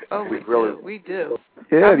 Oh, we do.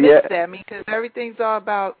 Yeah, I miss that. I mean, because everything's all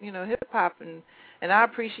about, hip-hop, and I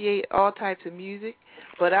appreciate all types of music,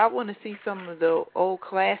 but I want to see some of the old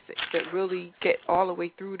classics that really get all the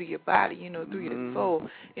way through to your body, through your soul.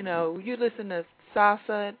 You listen to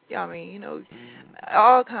salsa, I mean,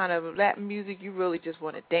 all kind of Latin music, you really just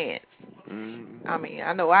want to dance. I mean,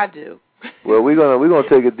 I know I do. Well, we're gonna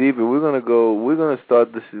take it deeper. We're gonna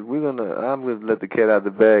start this. I'm gonna let the cat out of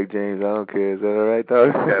the bag, James. I don't care. Is that all right,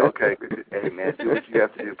 dog? Okay. Hey, man, do what you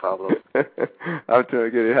have to do, Pablo. I'm trying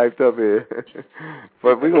to get it hyped up here.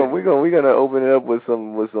 But we're gonna open it up with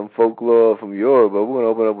some folklore from Europe. But we're gonna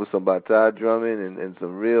open it up with some bata drumming and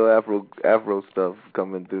some real Afro stuff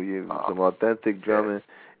coming through you, some authentic drumming,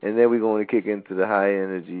 and then we're going to kick into the high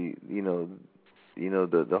energy,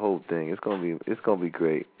 the whole thing. It's gonna be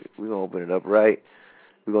great. We're gonna open it up right.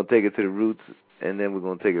 We're gonna take it to the roots, and then we're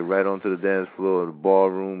gonna take it right onto the dance floor, the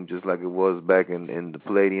ballroom, just like it was back in the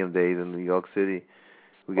Palladium days in New York City.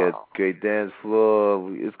 We got a great dance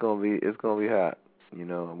floor. It's gonna be hot. We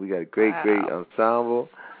got a great ensemble.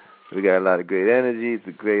 We got a lot of great energy. It's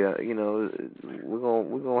a great, we're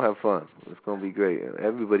gonna have fun. It's gonna be great.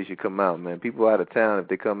 Everybody should come out, man. People out of town, if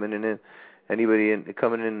they come in. Anybody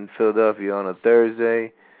coming in Philadelphia on a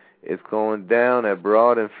Thursday, it's going down at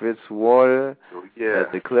Broad and Fitzwater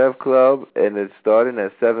at the Clef Club, and it's starting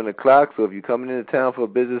at 7 o'clock. So if you're coming into town for a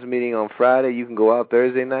business meeting on Friday, you can go out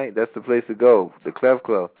Thursday night. That's the place to go, the Clef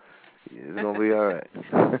Club. It's going to be all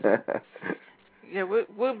right. Yeah,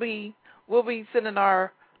 we'll be sending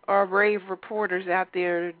our brave reporters out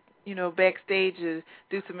there, backstage to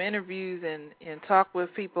do some interviews and talk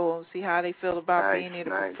with people and see how they feel about being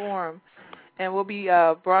able to perform. And we'll be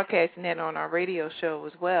broadcasting that on our radio show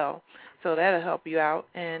as well. So that'll help you out.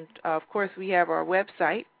 And, of course, we have our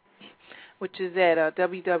website, which is at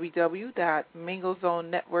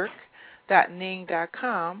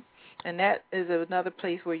www.mingozonenetwork.ning.com. And that is another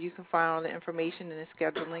place where you can find all the information and the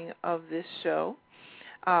scheduling of this show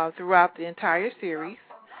throughout the entire series.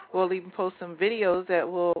 We'll even post some videos that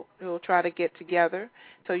we'll try to get together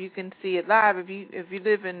so you can see it live. If you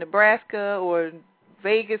live in Nebraska or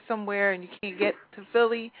Vegas somewhere and you can't get to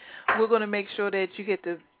Philly, we're going to make sure that you get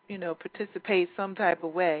to participate some type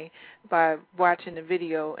of way by watching the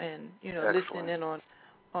video and listening in on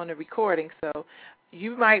the recording. So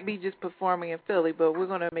you might be just performing in Philly, but we're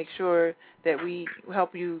going to make sure that we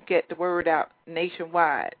help you get the word out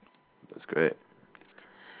nationwide. That's great.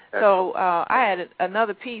 So I had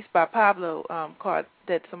another piece by Pablo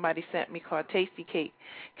that somebody sent me called Tasty Cake.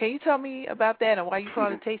 Can you tell me about that and why you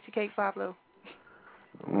call it Tasty Cake, Pablo?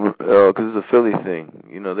 Because it's a Philly thing.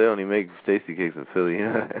 They only make tasty cakes in Philly.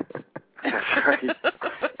 That's right.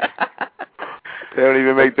 They don't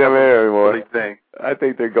even make them here anymore. Thing. I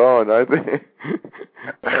think they're gone. I think.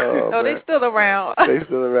 No, they're still around. They're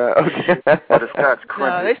still around. Okay. But it's not crunchy.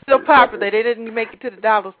 No, they're still popular. They didn't make it to the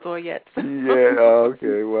dollar store yet. Yeah.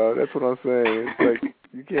 Okay. Well, that's what I'm saying. It's like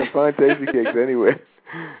you can't find tasty cakes anywhere.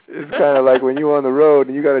 It's kind of like when you're on the road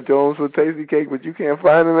and you got a Jones for tasty cake, but you can't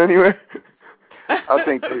find them anywhere. I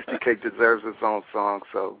think Tasty Cake deserves its own song,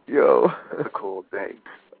 so it's a cool thing.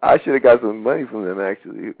 I should have got some money from them,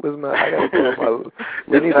 actually. We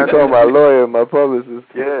need to call my lawyer, my publicist.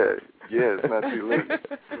 Yeah, it's not too late.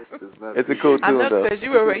 It's a cool tune, I know, though. because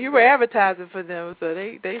you were advertising for them, so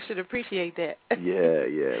they should appreciate that. Yeah,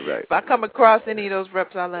 right. If I come across any of those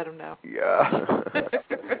reps, I'll let them know. Yeah.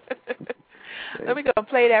 Let me go and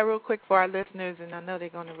play that real quick for our listeners, and I know they're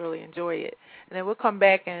going to really enjoy it. And then we'll come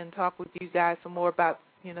back and talk with you guys some more about,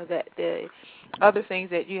 the other things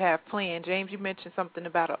that you have planned. James, you mentioned something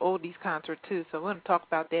about an oldies concert, too, so we're going to talk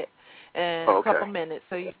about that in a couple minutes.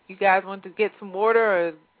 So you guys want to get some water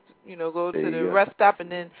or, go to the rest stop, and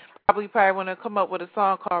then probably want to come up with a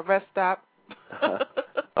song called Rest Stop.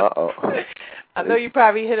 Uh-oh. I know you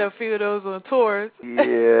probably hit a few of those on tours.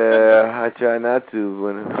 Yeah, I try not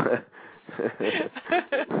to.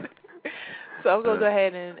 So I'm going to go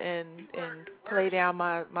ahead and play down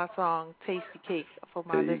my song, Tasty Cake, for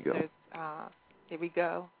my listeners. Here we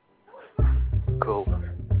go. Cool.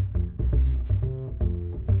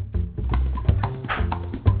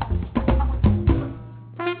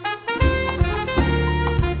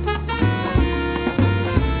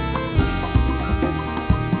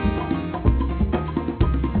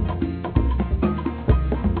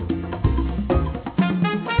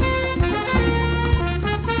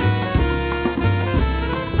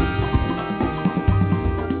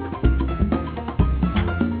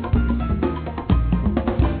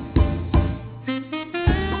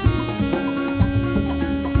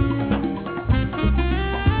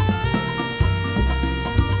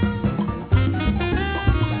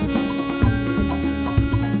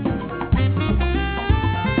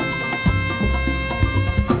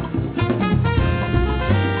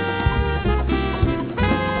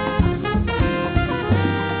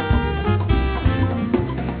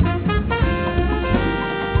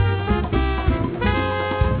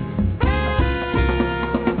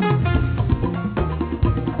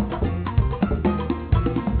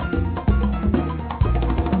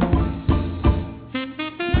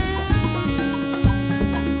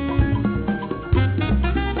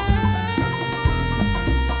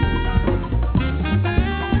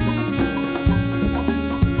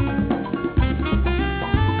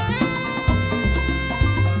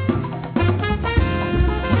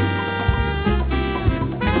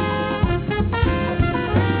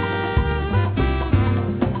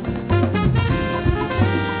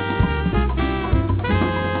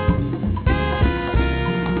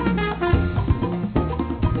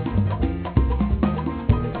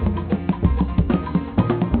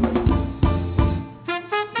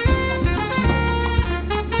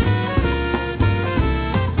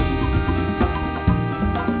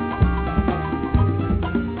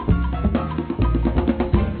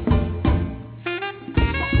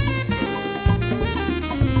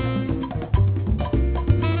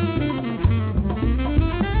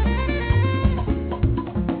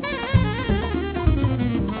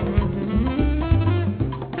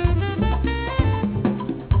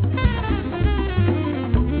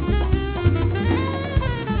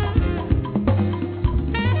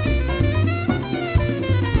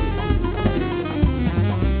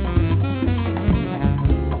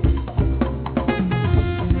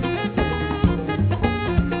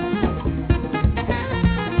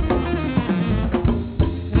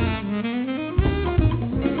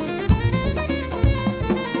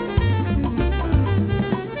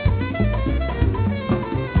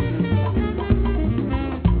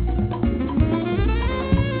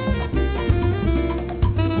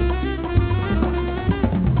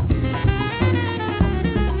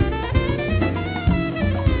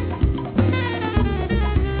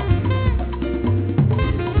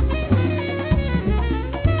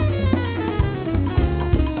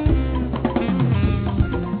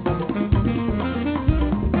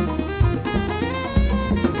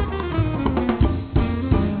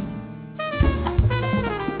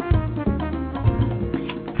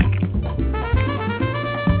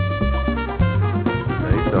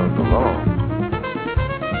 sung along.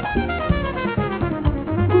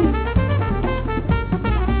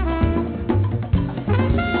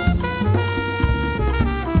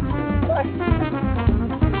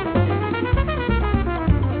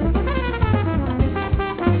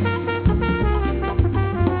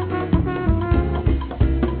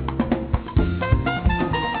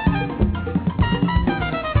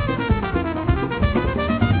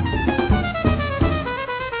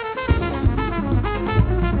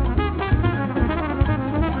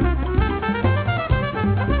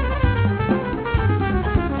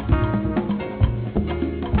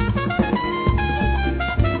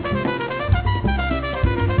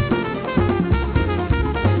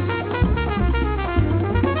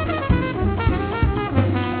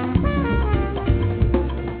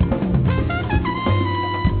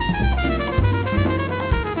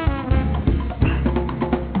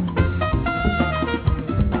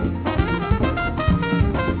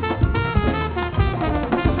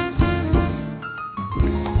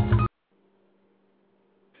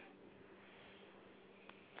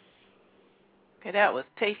 Okay, that was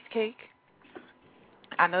Taste Cake.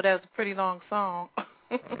 I know that was a pretty long song.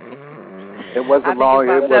 It wasn't long.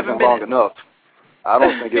 It wasn't long enough. I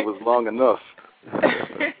don't think it was long enough.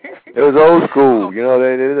 It was old school, you know.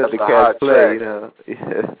 They let the cats play,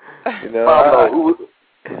 you know. Pablo,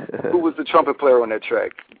 who was the trumpet player on that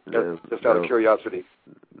track? Just out of curiosity.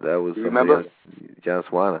 That was. You remember? John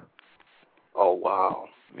Swanner. Oh wow.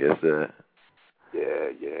 Yes, sir. Yeah.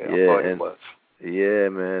 I thought it was. Yeah,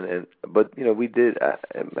 man, but you know we did.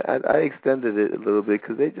 I extended it a little bit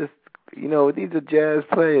because they just, you know, these are jazz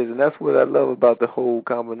players, and that's what I love about the whole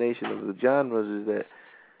combination of the genres is that,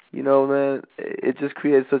 you know, man, it just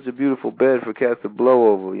creates such a beautiful bed for cats to blow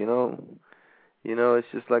over. You know, it's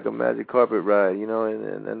just like a magic carpet ride. You know,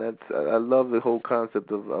 and that's I love the whole concept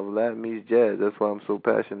of Latin meets jazz. That's why I'm so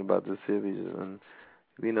passionate about this series, and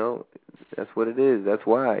you know, that's what it is. That's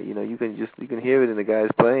why, you know, you can hear it in the guys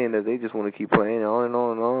playing that they just want to keep playing on and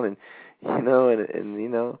on and on, and you know, and you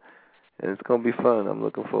know, and it's gonna be fun. I'm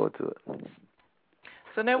looking forward to it.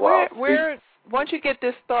 So now, where once you get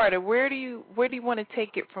this started, where do you want to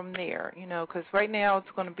take it from there? You know, because right now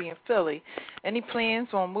it's going to be in Philly. Any plans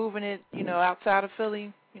on moving it, you know, outside of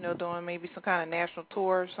Philly? You know, doing maybe some kind of national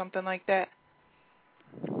tour or something like that?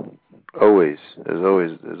 Always. There's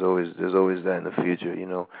always that in the future, you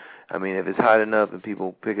know. I mean, if it's hot enough and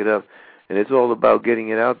people pick it up, and it's all about getting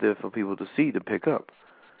it out there for people to see, to pick up.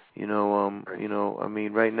 You know, I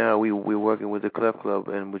mean, right now we're working with the Clef Club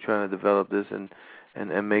and we're trying to develop this and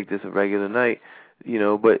make this a regular night, you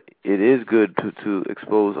know, but it is good to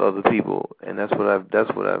expose other people, and that's what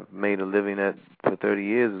I've made a living at for 30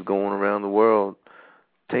 years, is going around the world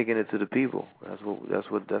taking it to the people. That's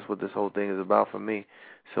what this whole thing is about for me.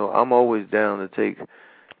 So I'm always down to take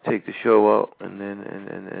the show out and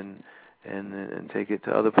then take it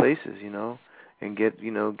to other places, you know, and get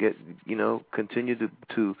continue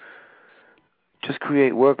to just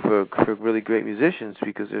create work for really great musicians,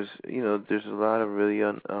 because there's a lot of really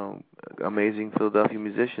amazing Philadelphia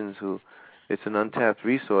musicians who it's an untapped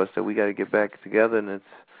resource that we got to get back together, and it's,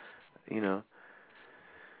 you know,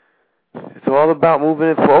 it's all about moving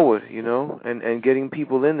it forward, you know, and getting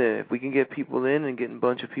people in there. If we can get people in and getting a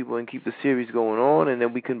bunch of people and keep the series going on, and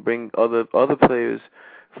then we can bring other players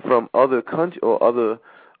from other countries or other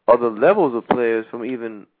levels of players from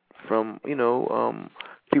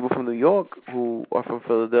people from New York who are from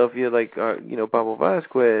Philadelphia, like Pablo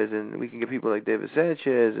Vasquez, and we can get people like David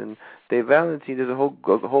Sanchez and Dave Valentine. There's a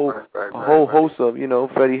whole host of, you know,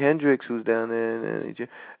 Freddie Hendricks who's down there, and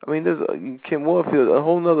I mean, there's Kim Warfield, a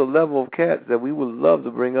whole nother level of cats that we would love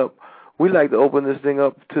to bring up. We like to open this thing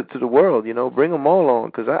up to the world, you know, bring them all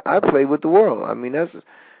on, because I play with the world. I mean, that's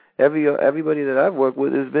everybody that I've worked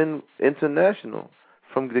with has been international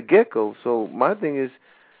from the get-go. So my thing is,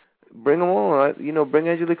 bring them on, you know. Bring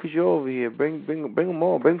Angelique Kidjo over here. Bring them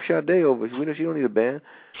all. Bring Sade over. We know she don't need a band.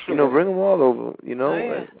 You know, bring them all over. You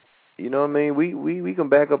know, you know what I mean. We can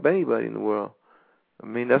back up anybody in the world. I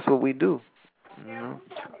mean, that's what we do. You know.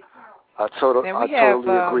 I totally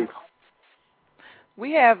agree.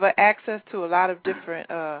 We have access to a lot of different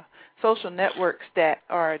social networks that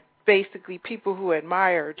are basically people who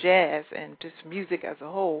admire jazz and just music as a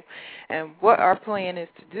whole. And what our plan is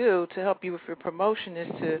to do to help you with your promotion is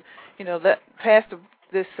to, you know, pass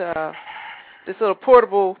this little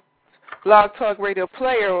portable blog talk radio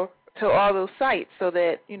player to all those sites, so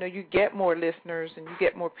that, you know, you get more listeners and you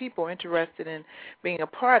get more people interested in being a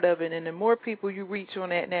part of it. And the more people you reach on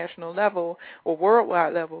that national level or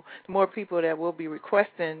worldwide level, the more people that will be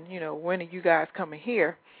requesting, you know, when are you guys coming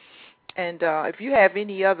here? And if you have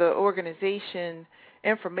any other organization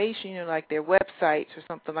information, like their websites or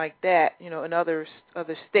something like that, in other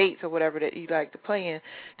states or whatever that you like to play in,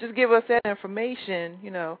 just give us that information,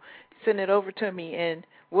 send it over to me, and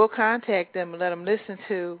we'll contact them and let them listen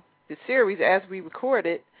to the series as we record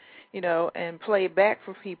it, and play it back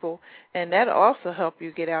for people, and that'll also help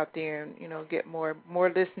you get out there and, get more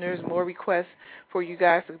listeners, more requests for you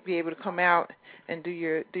guys to be able to come out and do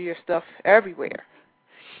your stuff everywhere.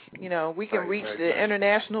 We can reach the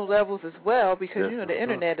international levels as well because, the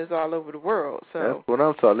internet is all over the world. So that's what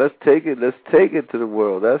I'm talking. Let's take it to the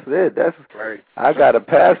world. That's it. That's right. I got a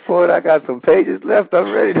passport. I got some pages left. I'm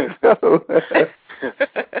ready to go.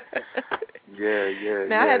 Yeah.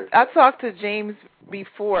 Now, I talked to James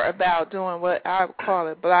before about doing what I would call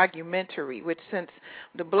a blogumentary, which, since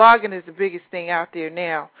the blogging is the biggest thing out there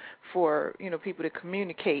now for, people to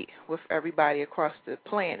communicate with everybody across the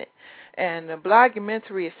planet. And a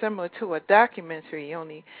blogumentary is similar to a documentary,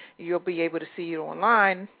 only you'll be able to see it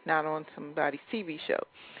online, not on somebody's TV show.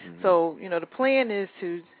 Mm-hmm. So, the plan is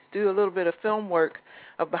to do a little bit of film work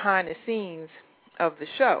of behind the scenes of the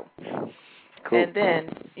show. Cool. And then,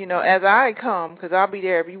 as I come, because I'll be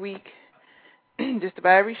there every week, just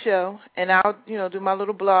about every show, and I'll, do my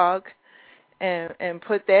little blog and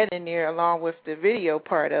put that in there along with the video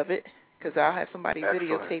part of it, because I'll have somebody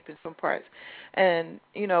videotaping some parts. And,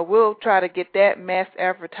 we'll try to get that mass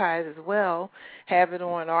advertised as well, have it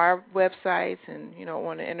on our websites and,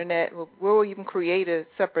 on the Internet. We'll even create a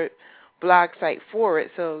separate blog site for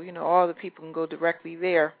it so, all the people can go directly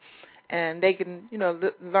there. And they can,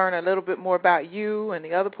 learn a little bit more about you and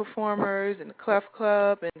the other performers and the Clef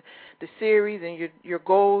Club and the series and your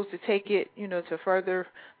goals to take it, to further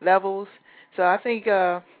levels. So I think,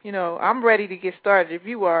 I'm ready to get started if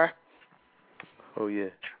you are. Oh, yeah.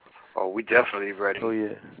 Oh, we definitely ready. Oh,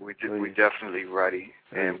 yeah. We definitely ready.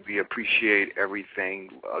 And we appreciate everything,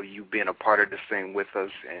 you being a part of this thing with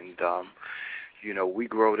us. And, we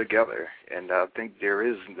grow together, and I think there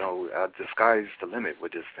is the sky's the limit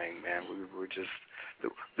with this thing, man. We're just,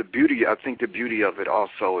 the beauty, I think the beauty of it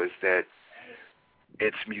also is that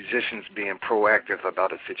it's musicians being proactive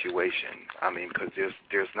about a situation. I mean, because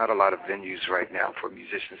there's not a lot of venues right now for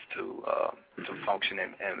musicians to function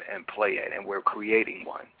and play at, and we're creating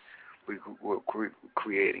one. We're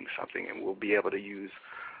creating something, and we'll be able to use,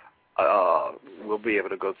 we'll be able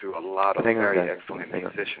to go through a lot of very excellent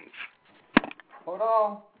musicians. Hold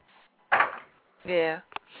on. Yeah.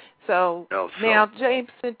 So now, James,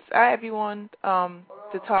 since I have you on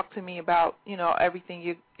to talk to me about, everything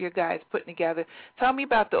you guys putting together, tell me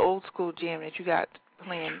about the old school jam that you got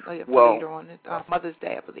playing later on Mother's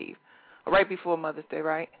Day, I believe, or right before Mother's Day,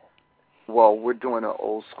 right? Well, we're doing an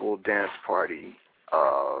old school dance party,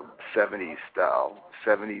 70s style,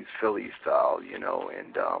 70s Philly style,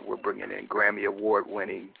 and we're bringing in Grammy Award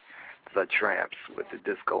winning The Tramps with the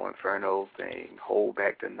Disco Inferno thing, Hold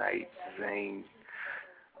Back the Night, Zane,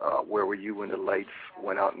 Where Were You When the Lights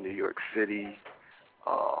Went Out in New York City,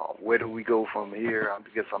 Where Do We Go From Here? I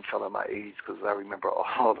guess I'm telling my age because I remember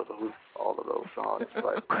all of those songs.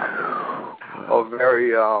 But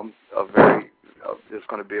it's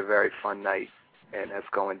going to be a very fun night, and that's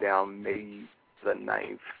going down May the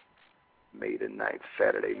 9th,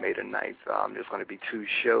 Saturday, May the 9th. There's going to be 2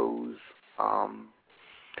 shows.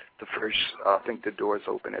 The first, I think the doors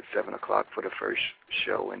open at 7 o'clock for the first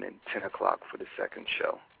show and then 10 o'clock for the second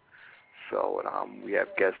show. So we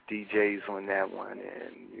have guest DJs on that one,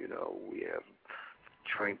 and, we have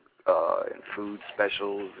drink and food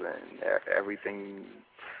specials and everything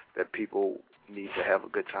that people need to have a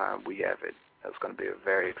good time. We have it. That's going to be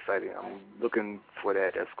very exciting. I'm looking for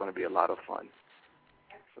that. That's going to be a lot of fun.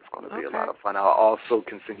 It's going to be a lot of fun. I'll also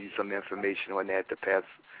can send you some information on that to pass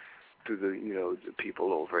to the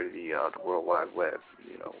people over the World Wide Web,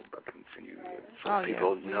 I can send you so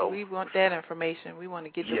people know. We want that information. We want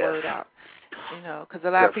to get the word out, because a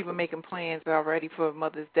lot of people making plans already for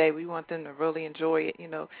Mother's Day. We want them to really enjoy it.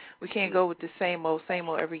 We can't go with the same old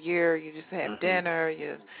every year. You just have dinner,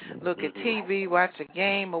 you look at TV, watch a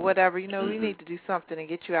game or whatever. We need to do something and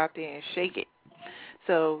get you out there and shake it.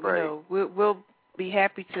 So, we'll be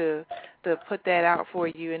happy to put that out for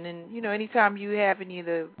you. And then, anytime you have any of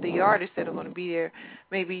the artists that are going to be there,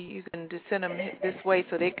 maybe you can just send them this way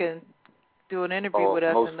so they can do an interview with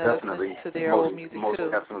us and listen to their old music most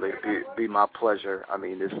too. Most definitely. Be my pleasure. I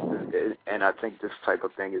mean, and I think this type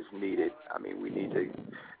of thing is needed. I mean, we need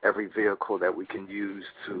every vehicle that we can use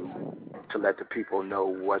to let the people know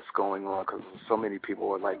what's going on, because so many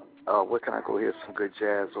people are like, where can I go hear some good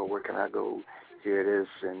jazz, or where can I go hear this,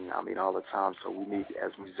 and I mean all the time. So we need,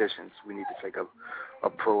 as musicians, we need to take a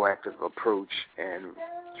proactive approach and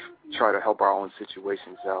try to help our own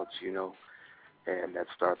situations out, and that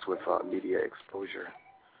starts with media exposure.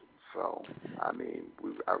 So, I mean,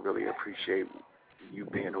 I really appreciate you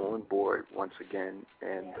being on board once again,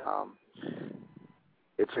 and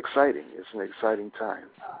it's exciting. It's an exciting time.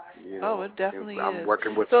 Oh, it definitely I'm is.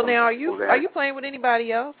 working with So some now, people are you playing with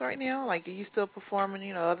anybody else right now? Like, are you still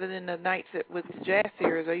performing? Other than the nights with the jazz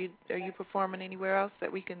series, are you performing anywhere else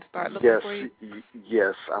that we can start looking for you?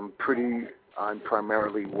 Yes, I'm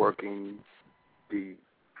primarily working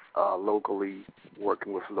locally,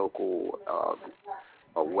 working with local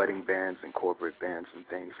wedding bands and corporate bands and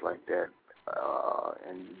things like that,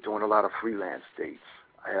 and doing a lot of freelance dates.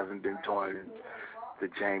 I haven't been doing the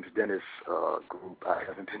James Dennis group. I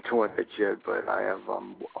haven't been doing it yet, but I have.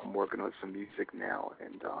 I'm working on some music now,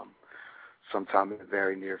 and sometime in the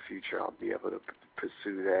very near future, I'll be able to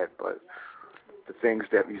pursue that. But the things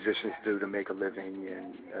that musicians do to make a living,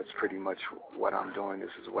 and that's pretty much what I'm doing.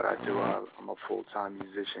 This is what I do. I'm a full-time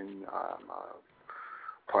musician. I'm a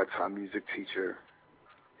part-time music teacher,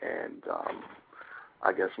 and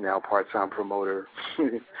I guess now part-time promoter.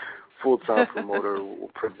 Full-time promoter,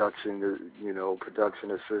 production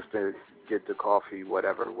assistant, get the coffee,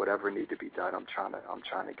 whatever need to be done. I'm trying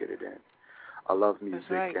to get it in. I love music,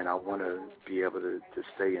 right. And I want to be able to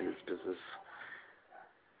stay in this business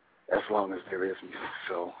as long as there is music.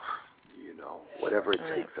 So, whatever it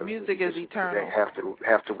takes. Music is eternal. They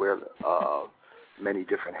have to wear many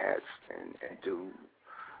different hats and do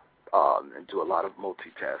a lot of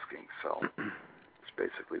multitasking. So it's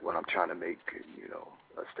basically what I'm trying to make,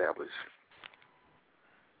 establish.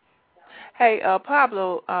 Hey,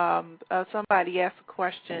 Pablo, somebody asked a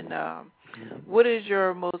question. What is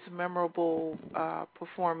your most memorable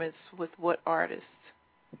performance with what artist?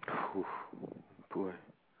 Ooh, boy.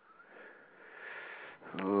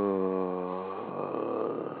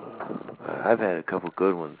 I've had a couple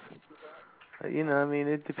good ones.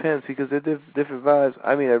 It depends because they're different vibes.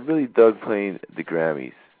 I really dug playing the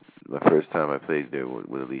Grammys. My first time I played there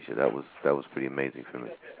with Alicia, that was pretty amazing for me.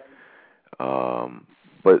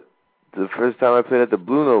 But the first time I played at the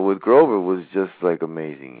Blue Note with Grover was just like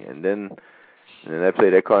amazing. And then I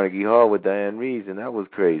played at Carnegie Hall with Diane Reeves, and that was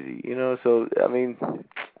crazy. So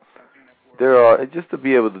there are, just to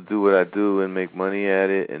be able to do what I do and make money at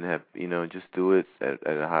it and have just do it at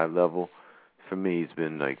a high level. For me, it's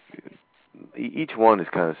been like each one is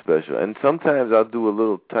kind of special. And sometimes I'll do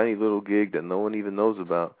a tiny little gig that no one even knows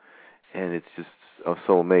about, and it's just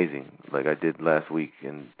so amazing. Like I did last week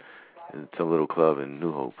in some little club in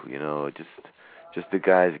New Hope. Just the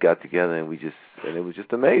guys got together and it was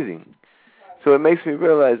just amazing. So it makes me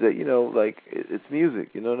realize that it's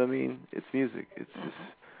music. You know what I mean? It's music. It's just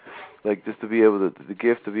like just to be able to the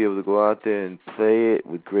gift to be able to go out there and play it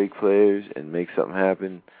with great players and make something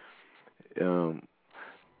happen.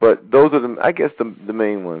 But those are the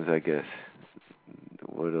main ones, I guess.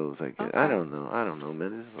 What are those? I guess okay. I don't know,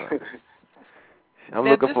 man. I'm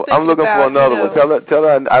looking for another one. Tell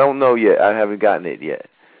her I don't know yet. I haven't gotten it yet.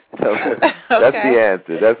 Tell her, that's the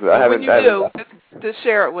answer. That's what I haven't. When you just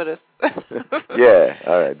share it with us. Yeah.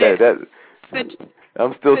 All right.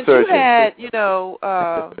 I'm still searching. You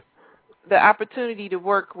had, the opportunity to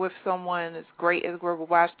work with someone as great as Grover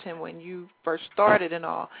Washington when you first started and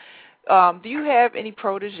all. Do you have any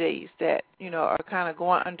proteges that are kind of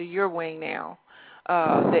going under your wing now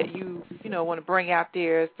that you want to bring out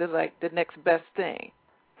there as the next best thing?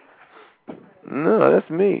 No, that's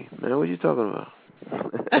me, man. What are you talking about?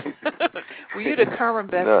 Well, you're the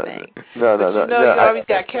current best thing. No. You always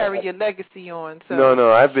got to carry your legacy on. So.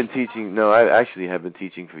 No. I've been teaching. No, I actually have been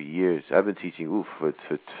teaching for years. I've been teaching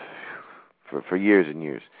for years and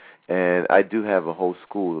years, and I do have a whole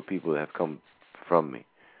school of people that have come from me.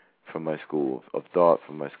 From my school of thought,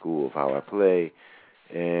 from my school of how I play,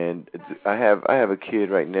 and I have a kid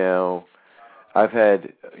right now. I've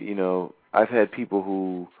had people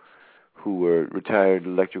who were retired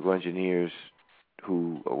electrical engineers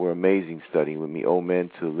who were amazing studying with me, old men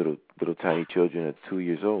to little tiny children at 2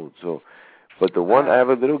 years old. So, but the one I have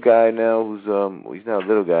a little guy now who's he's not a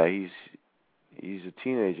little guy. He's a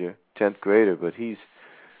teenager, 10th grader, but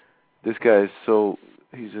this guy is so.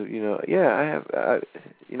 He's there's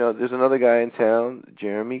another guy in town,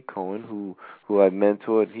 Jeremy Cohen, who I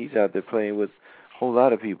mentored. He's out there playing with a whole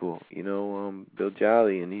lot of people, Bill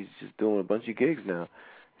Jolly, and he's just doing a bunch of gigs now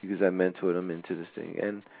because I mentored him into this thing.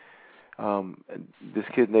 And this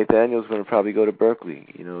kid Nathaniel's going to probably go to Berkeley,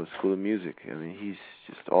 School of Music. He's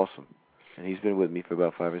just awesome, and he's been with me for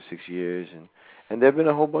about 5 or 6 years, and there've been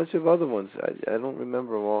a whole bunch of other ones. I don't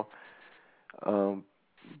remember them all.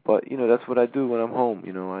 But that's what I do when I'm home.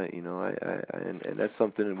 And that's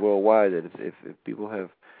something worldwide that if people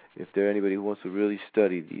have if there anybody who wants to really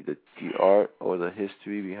study the art or the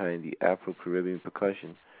history behind the Afro-Caribbean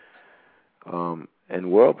percussion,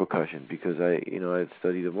 and world percussion, because I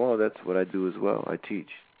study them all. That's what I do as well. I teach.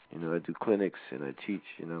 I do clinics and I teach.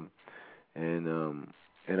 And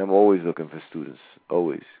I'm always looking for students,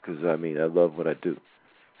 always, because I love what I do.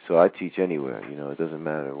 So I teach anywhere. It doesn't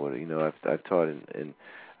matter what. I've taught and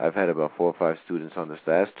I've had about 4 or 5 students on this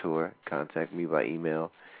last tour contact me by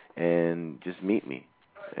email and just meet me,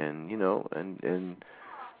 and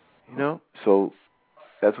so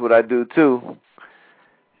that's what I do too.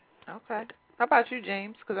 Okay. How about you,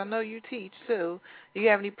 James? Because I know you teach too. Do you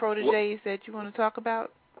have any proteges that you want to talk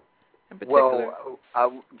about in particular?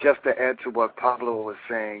 Well, just to add to what Pablo was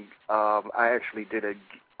saying, I actually did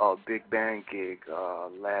a big band gig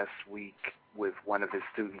last week with one of his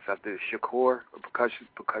students. I did Shakur,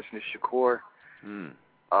 percussionist Shakur.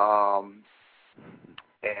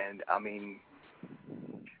 And I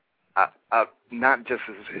not just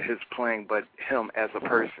his playing, but him as a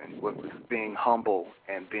person, with being humble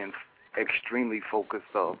and being extremely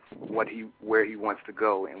focused of where he wants to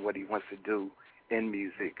go and what he wants to do in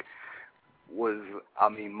music was,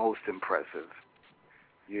 most impressive.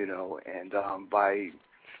 And by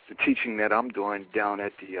the teaching that I'm doing down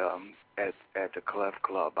at the at the Clef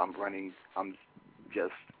Club, I'm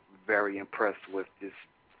just very impressed with this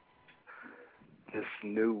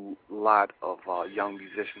new lot of young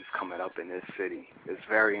musicians coming up in this city. It's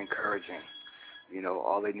very encouraging.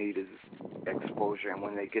 All they need is exposure, and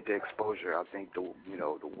when they get the exposure, I think the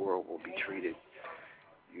world will be treated.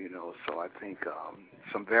 So I think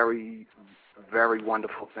some very, very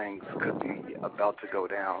wonderful things could be about to go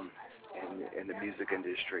down in the music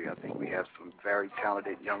industry. I think we have some very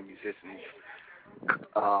talented young musicians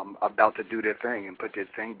about to do their thing and put their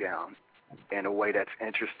thing down in a way that's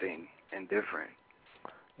interesting and different.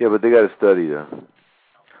 Yeah, but they got to study, though.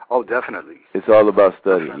 Oh, definitely. It's all about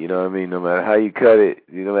study. You know what I mean? No matter how you cut it,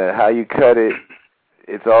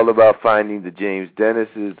 it's all about finding the James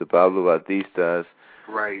Dennises, the Pablo Batistas,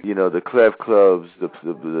 right? The Clef Clubs, the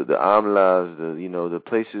AMLAs, the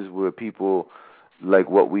places where people like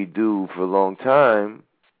what we do for a long time.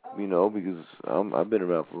 Because I've been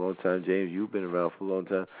around for a long time. James, you've been around for a long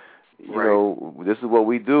time. This is what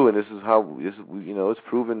we do, and this is how it's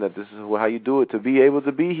proven that this is how you do it to be able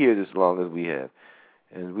to be here this long as we have.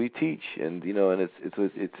 And we teach, and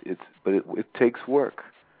but it takes work,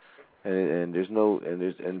 and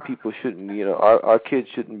people shouldn't, our kids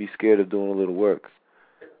shouldn't be scared of doing a little work,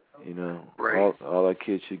 Right. All our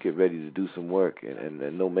kids should get ready to do some work, and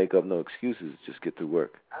no makeup, no excuses, just get to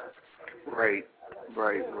work. Right.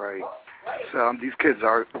 So these kids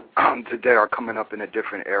today are coming up in a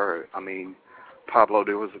different era. Pablo,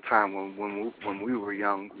 there was a time when we were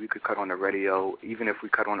young, we could cut on the radio. Even if we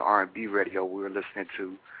cut on R&B radio, we were listening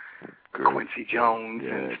to Quincy Jones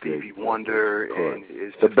and Stevie Wonder, and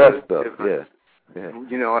it's the best stuff. Yeah.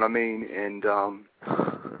 You know what I mean? And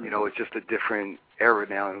it's just a different era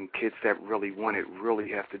now. And kids that really want it really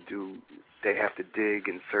have to dig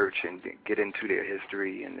and search and get into their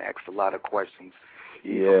history and ask a lot of questions.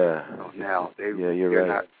 Now they're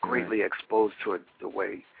not greatly exposed to it the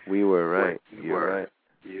way we were. Right. You're right.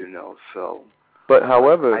 So. But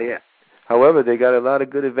however, they got a lot of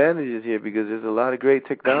good advantages here because there's a lot of great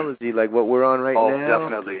technology like what we're on right now. Oh,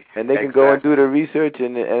 definitely. And they can go and do the research,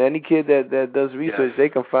 and any kid that does research, they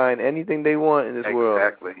can find anything they want in this world.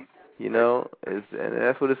 Exactly. And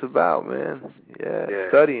that's what it's about, man. Yeah.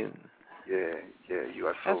 Studying. Yeah, you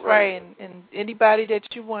are so That's right. And anybody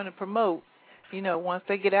that you want to promote, once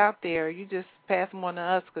they get out there, you just pass them on to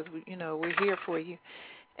us because we're here for you,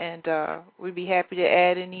 and we'd be happy to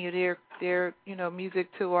add any of their music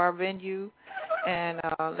to our venue, and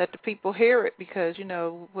let the people hear it because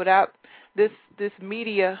without this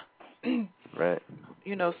media, right,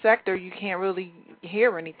 sector, you can't really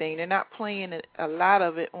hear anything. They're not playing a lot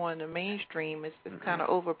of it on the mainstream. It's kind of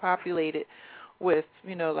overpopulated with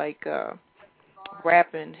like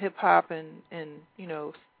rap and hip hop and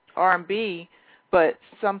R&B. But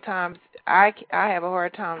sometimes I have a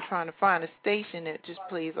hard time trying to find a station that just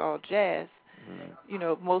plays all jazz,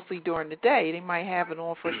 mostly during the day. They might have it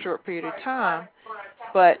on for a short period of time.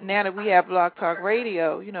 But now that we have Blog Talk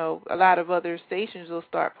Radio, a lot of other stations will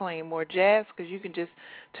start playing more jazz because you can just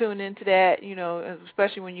tune into that,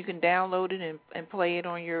 especially when you can download it and play it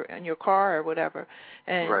on your car or whatever.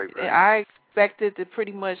 And I expect it to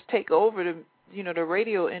pretty much take over the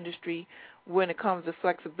radio industry when it comes to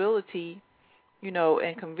flexibility,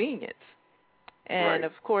 and convenience. And,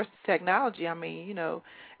 of course, technology,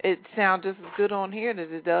 it sounds just as good on here as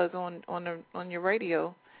it does on your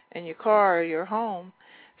radio in your car or your home.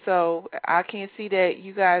 So I can't see that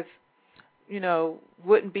you guys,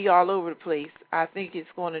 wouldn't be all over the place. I think it's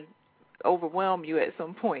going to overwhelm you at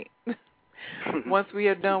some point. Once we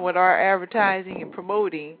are done with our advertising and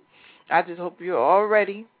promoting, I just hope you're all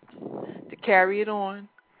ready to carry it on.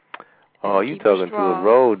 Oh, you talking to a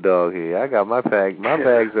road dog here. I got my bags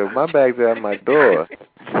are at my door.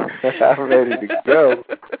 I'm ready to go.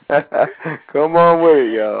 Come on with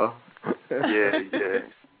it, y'all.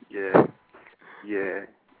 Yeah.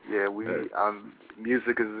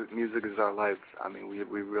 Music is our life. I mean,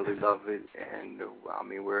 we really love it, and I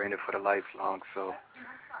mean, we're in it for the lifelong. So,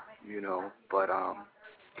 but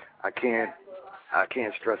I can't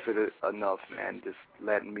stress it enough, man. Just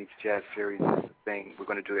Latin Meets Jazz series is the thing. We're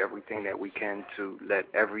going to do everything that we can to let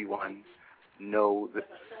everyone know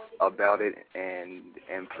about it,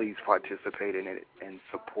 and please participate in it and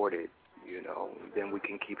support it. Then we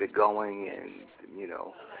can keep it going, and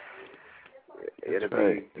it'll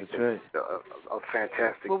be a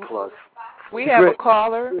fantastic plus. We have a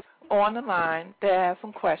caller on the line that has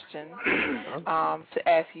some questions to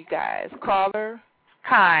ask you guys. Caller,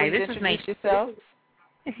 hi, this is yourself.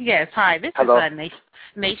 Yes, hi, this Hello. is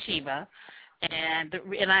Nayshiba,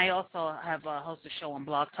 and I also have a host a show on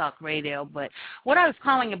Blog Talk Radio. But what I was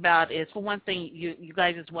calling about is, for one thing, you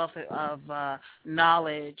guys' wealth of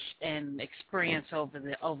knowledge and experience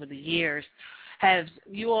over the years. Have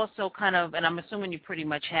you also kind of, and I'm assuming you pretty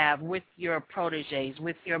much have, with your proteges,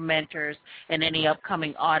 with your mentors, and any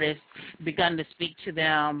upcoming artists, begun to speak to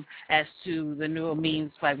them as to the newer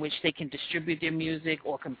means by which they can distribute their music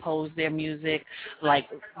or compose their music, like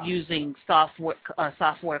using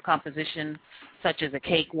software composition, such as a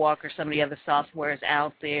Cakewalk or some of the other softwares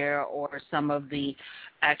out there, or some of the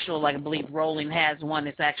actual, like I believe Rolling has one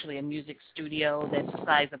that's actually a music studio that's the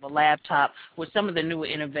size of a laptop, with some of the newer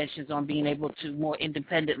interventions on being able to more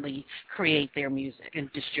independently create their music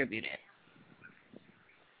and distribute it.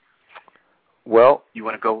 Well, you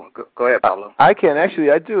want to go ahead, Pablo. I can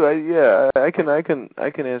actually. I do. I can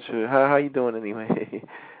answer. How you doing anyway?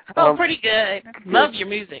 Pretty good. Love your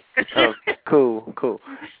music. Oh, cool.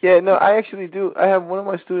 Yeah, no, I actually do. I have one of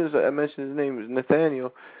my students. I mentioned his name is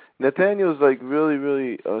Nathaniel. Nathaniel's like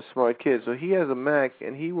really smart kid. So he has a Mac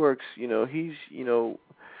and he works. He's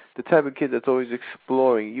the type of kid that's always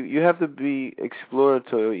exploring. You have to be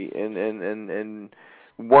exploratory and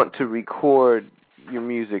want to record your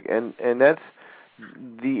music, and that's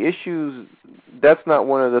the issues. That's not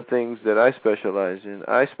one of the things that I specialize in.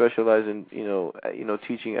 I specialize in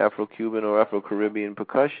teaching Afro-Cuban or Afro-Caribbean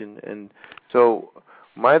percussion, and so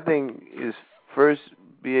my thing is first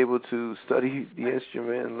be able to study the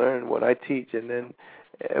instrument and learn what I teach, and then.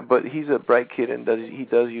 But he's a bright kid and he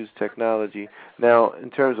does use technology. Now,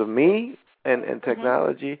 in terms of me and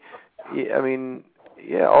technology, I mean,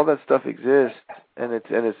 yeah, all that stuff exists, and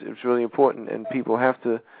it's really important, and people have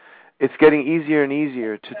to. It's getting easier and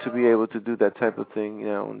easier to be able to do that type of thing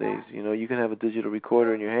nowadays. You can have a digital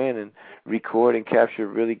recorder in your hand and record and capture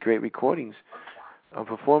really great recordings of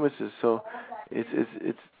performances. So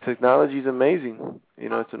it's technology is amazing.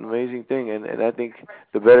 It's an amazing thing, and I think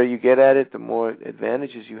the better you get at it, the more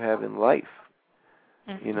advantages you have in life.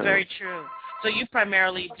 Very true. So you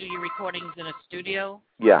primarily do your recordings in a studio?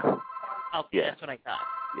 Yeah. Okay, yeah. That's what I thought.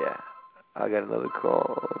 Yeah. I got another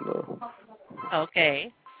call. No.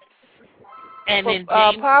 Okay. And then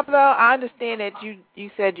Pablo, I understand that you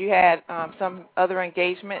said you had some other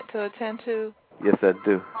engagement to attend to. Yes, I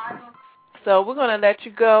do. So we're going to let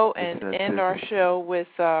you go and end our show with,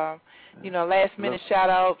 last minute shout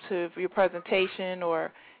out to your presentation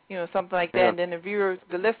or, something like that. Yeah. And then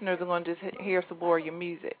the listeners are going to just hear some more of your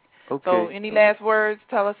music. Okay. So any last words?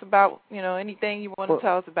 Tell us about, anything you want to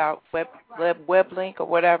tell us about, web link or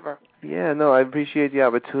whatever. Yeah, no, I appreciate the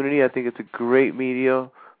opportunity. I think it's a great media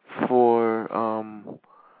for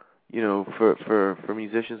for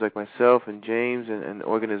musicians like myself and James and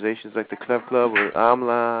organizations like the Clef Club or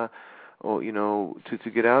AMLA, or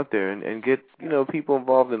to get out there and get people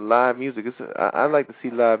involved in live music. I like to see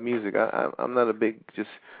live music. I'm not a big just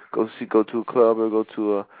go to a club or go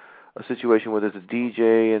to a situation where there's a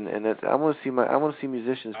DJ and that's I want to see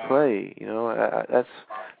musicians play.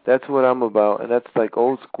 That's what I'm about, and that's like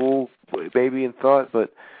old school baby in thought,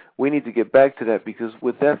 but we need to get back to that, because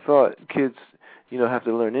with that thought, kids have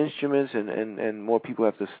to learn instruments, and more people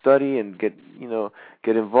have to study and get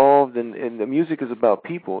involved, and the music is about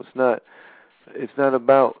people. It's not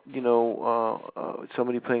about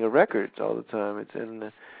somebody playing a record all the time.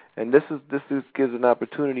 And this gives an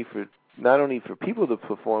opportunity for not only for people to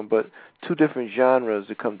perform, but two different genres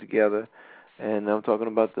to come together. And I'm talking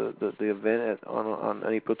about the event on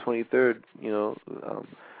April 23rd.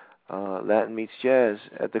 Latin meets jazz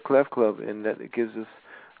at the Clef Club, and that it gives us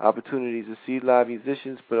opportunities to see live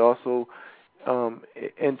musicians, but also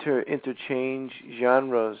interchange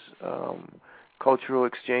genres, cultural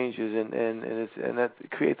exchanges, and that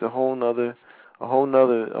creates a whole nother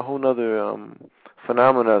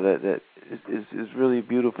phenomena that is really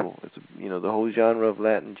beautiful. It's the whole genre of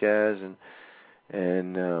Latin jazz,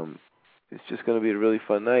 and it's just going to be a really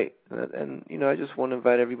fun night. And I just want to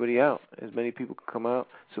invite everybody out. As many people can come out,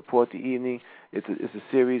 support the evening. It's a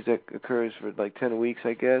series that occurs for like 10 weeks,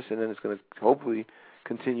 I guess, and then it's going to hopefully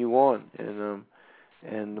continue on. And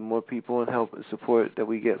the more people and help and support that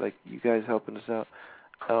we get, like you guys helping us out,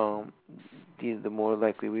 the more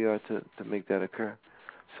likely we are to make that occur.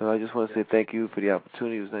 So I just want to say thank you for the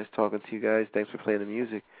opportunity. It was nice talking to you guys. Thanks for playing the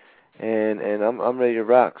music, and I'm ready to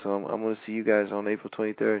rock. So I'm going to see you guys on April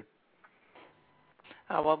 23rd.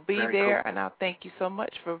 I will be there, and I'll thank you so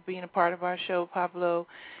much for being a part of our show, Pablo.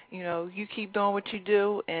 You keep doing what you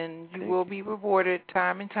do, and you will be rewarded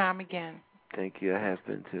time and time again. Thank you. I have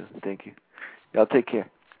been, too. Thank you. Y'all take care.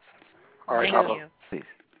 All right, Thank you. Please.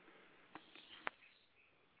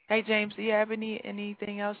 Hey, James, do you have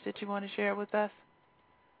anything else that you want to share with us?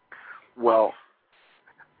 Well,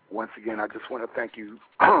 once again, I just want to thank you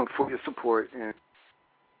for your support. And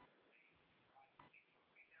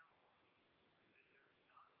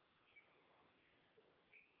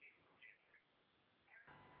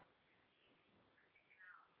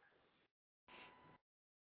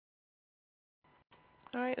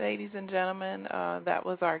All right, ladies and gentlemen, that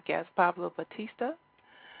was our guest, Pablo Batista,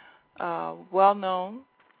 well-known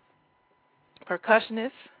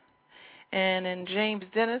percussionist. And then James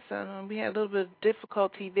Dennis, we had a little bit of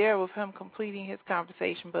difficulty there with him completing his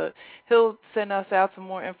conversation, but he'll send us out some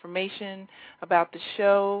more information about the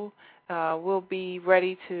show. We'll be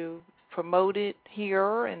ready to promote it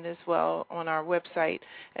here and as well on our website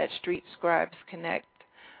at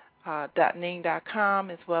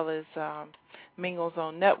streetscribesconnect.ning.com, as well as Mingle's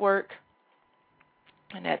Own Network,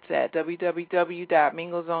 and that's at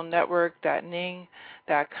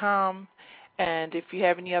www.minglezonenetwork.ning.com. And if you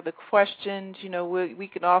have any other questions, we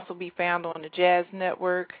can also be found on the Jazz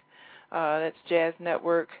Network. That's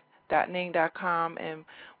jazznetwork.ning.com. And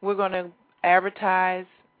we're going to advertise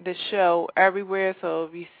the show everywhere. So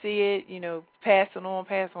if you see it, pass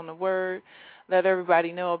on the word. Let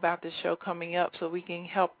everybody know about the show coming up so we can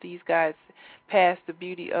help these guys pass the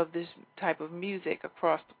beauty of this type of music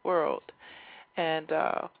across the world. And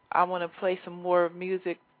I want to play some more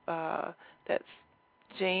music that's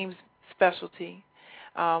James' specialty.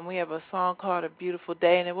 We have a song called A Beautiful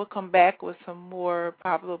Day, and then we'll come back with some more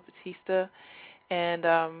Pablo Batista. And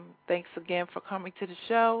thanks again for coming to the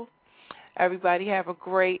show. Everybody have a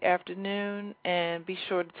great afternoon, and be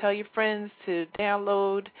sure to tell your friends to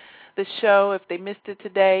download the show if they missed it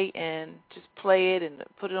today, and just play it and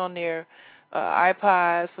put it on their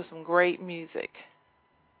iPods for some great music.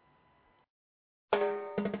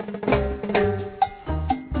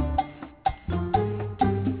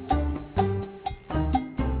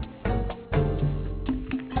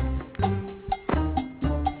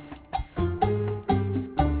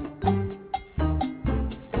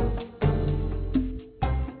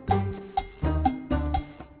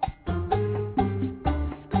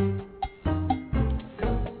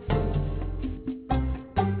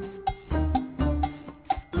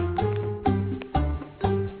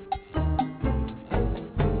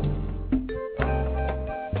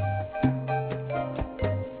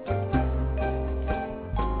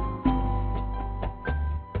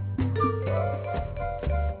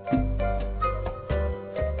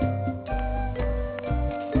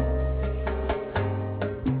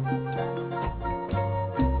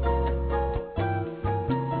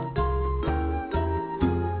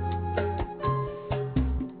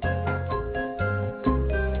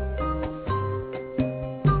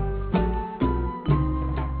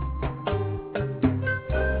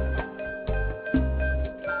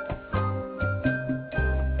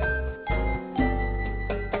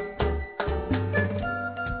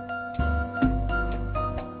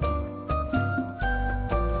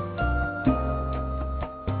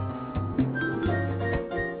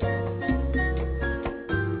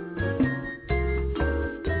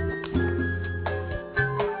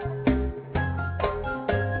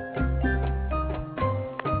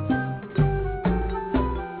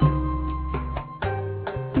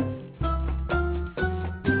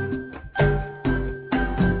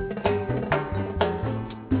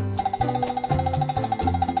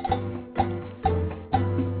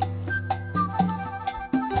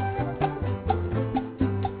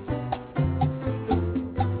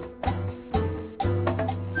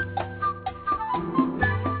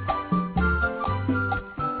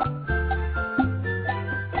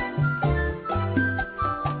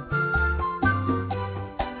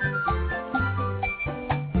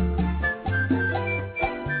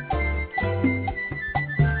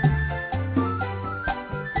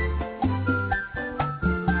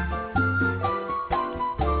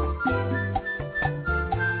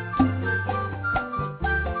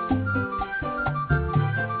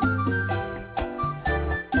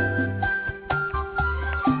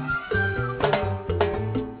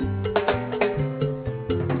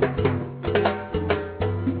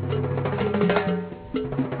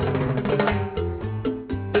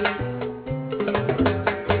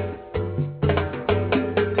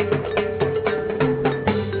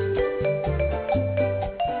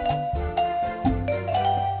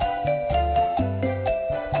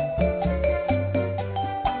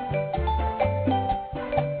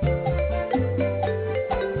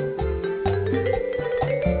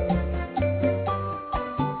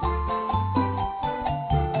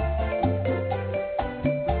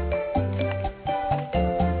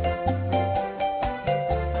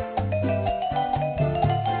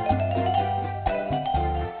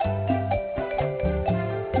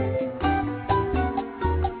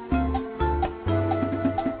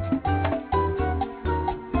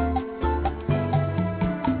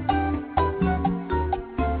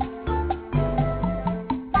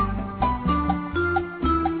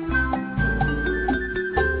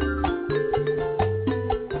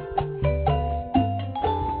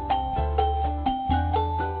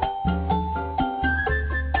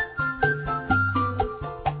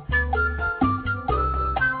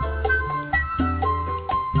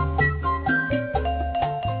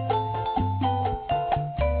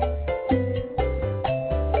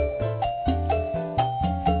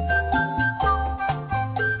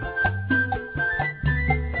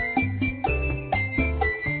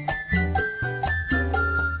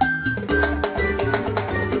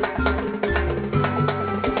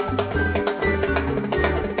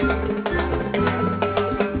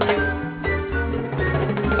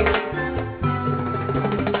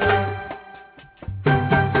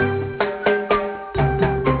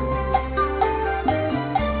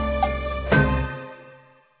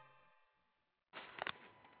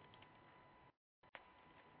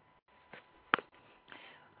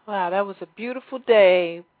 Wow, that was a beautiful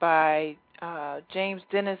day by James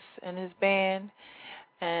Dennis and his band,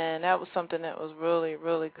 and that was something that was really,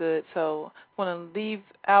 really good. So I want to leave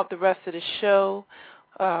out the rest of the show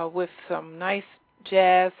with some nice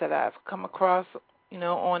jazz that I've come across,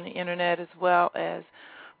 on the internet, as well as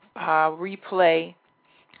replay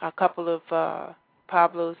a couple of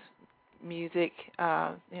Pablo's music,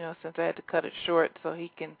 since I had to cut it short so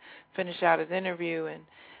he can finish out his interview and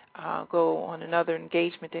go on another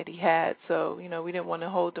engagement that he had. So, we didn't want to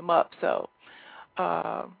hold him up. So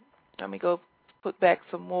let me go put back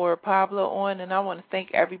some more Pablo on, and I want to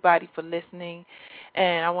thank everybody for listening,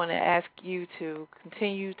 and I want to ask you to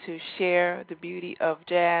continue to share the beauty of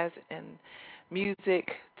jazz and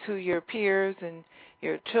music to your peers and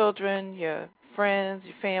your children, your friends,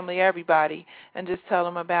 your family, everybody, and just tell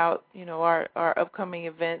them about, our upcoming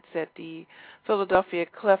events at the Philadelphia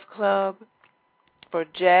Clef Club for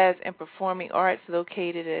Jazz and Performing Arts,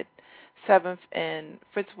 located at 7th and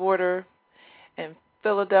Fitzwater in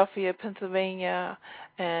Philadelphia, Pennsylvania.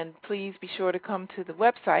 And please be sure to come to the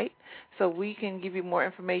website so we can give you more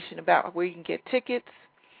information about where you can get tickets,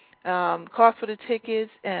 cost for the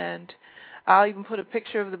tickets, and I'll even put a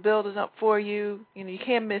picture of the building up for you. You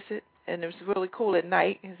can't miss it, and it's really cool at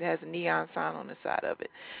night. It has a neon sign on the side of it.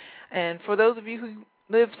 And for those of you who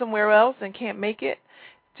live somewhere else and can't make it,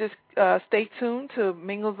 just stay tuned to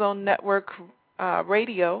Mingle Zone Network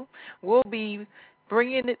Radio. We'll be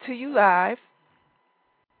bringing it to you live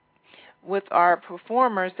with our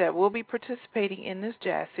performers that will be participating in this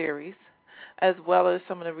jazz series, as well as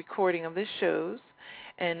some of the recording of the shows.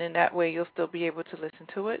 And in that way, you'll still be able to listen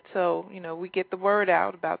to it. So, we get the word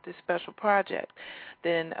out about this special project.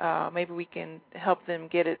 Then maybe we can help them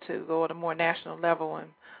get it to go at a more national level and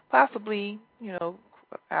possibly,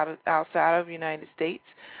 outside of the United States.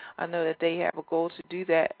 I know that they have a goal to do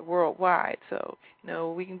that worldwide. So,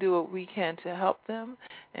 we can do what we can to help them,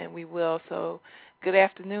 and we will. So, good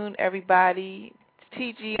afternoon, everybody.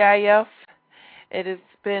 It's TGIF. It has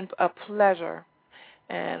been a pleasure.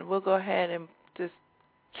 And we'll go ahead and just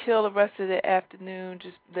kill the rest of the afternoon,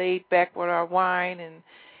 just laid back with our wine. And,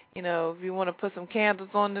 if you want to put some candles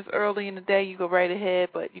on this early in the day, you go right ahead.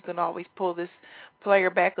 But you can always pull this player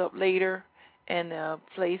back up later and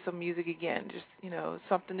play some music again. Just,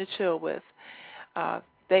 something to chill with.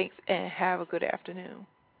 Thanks, and have a good afternoon.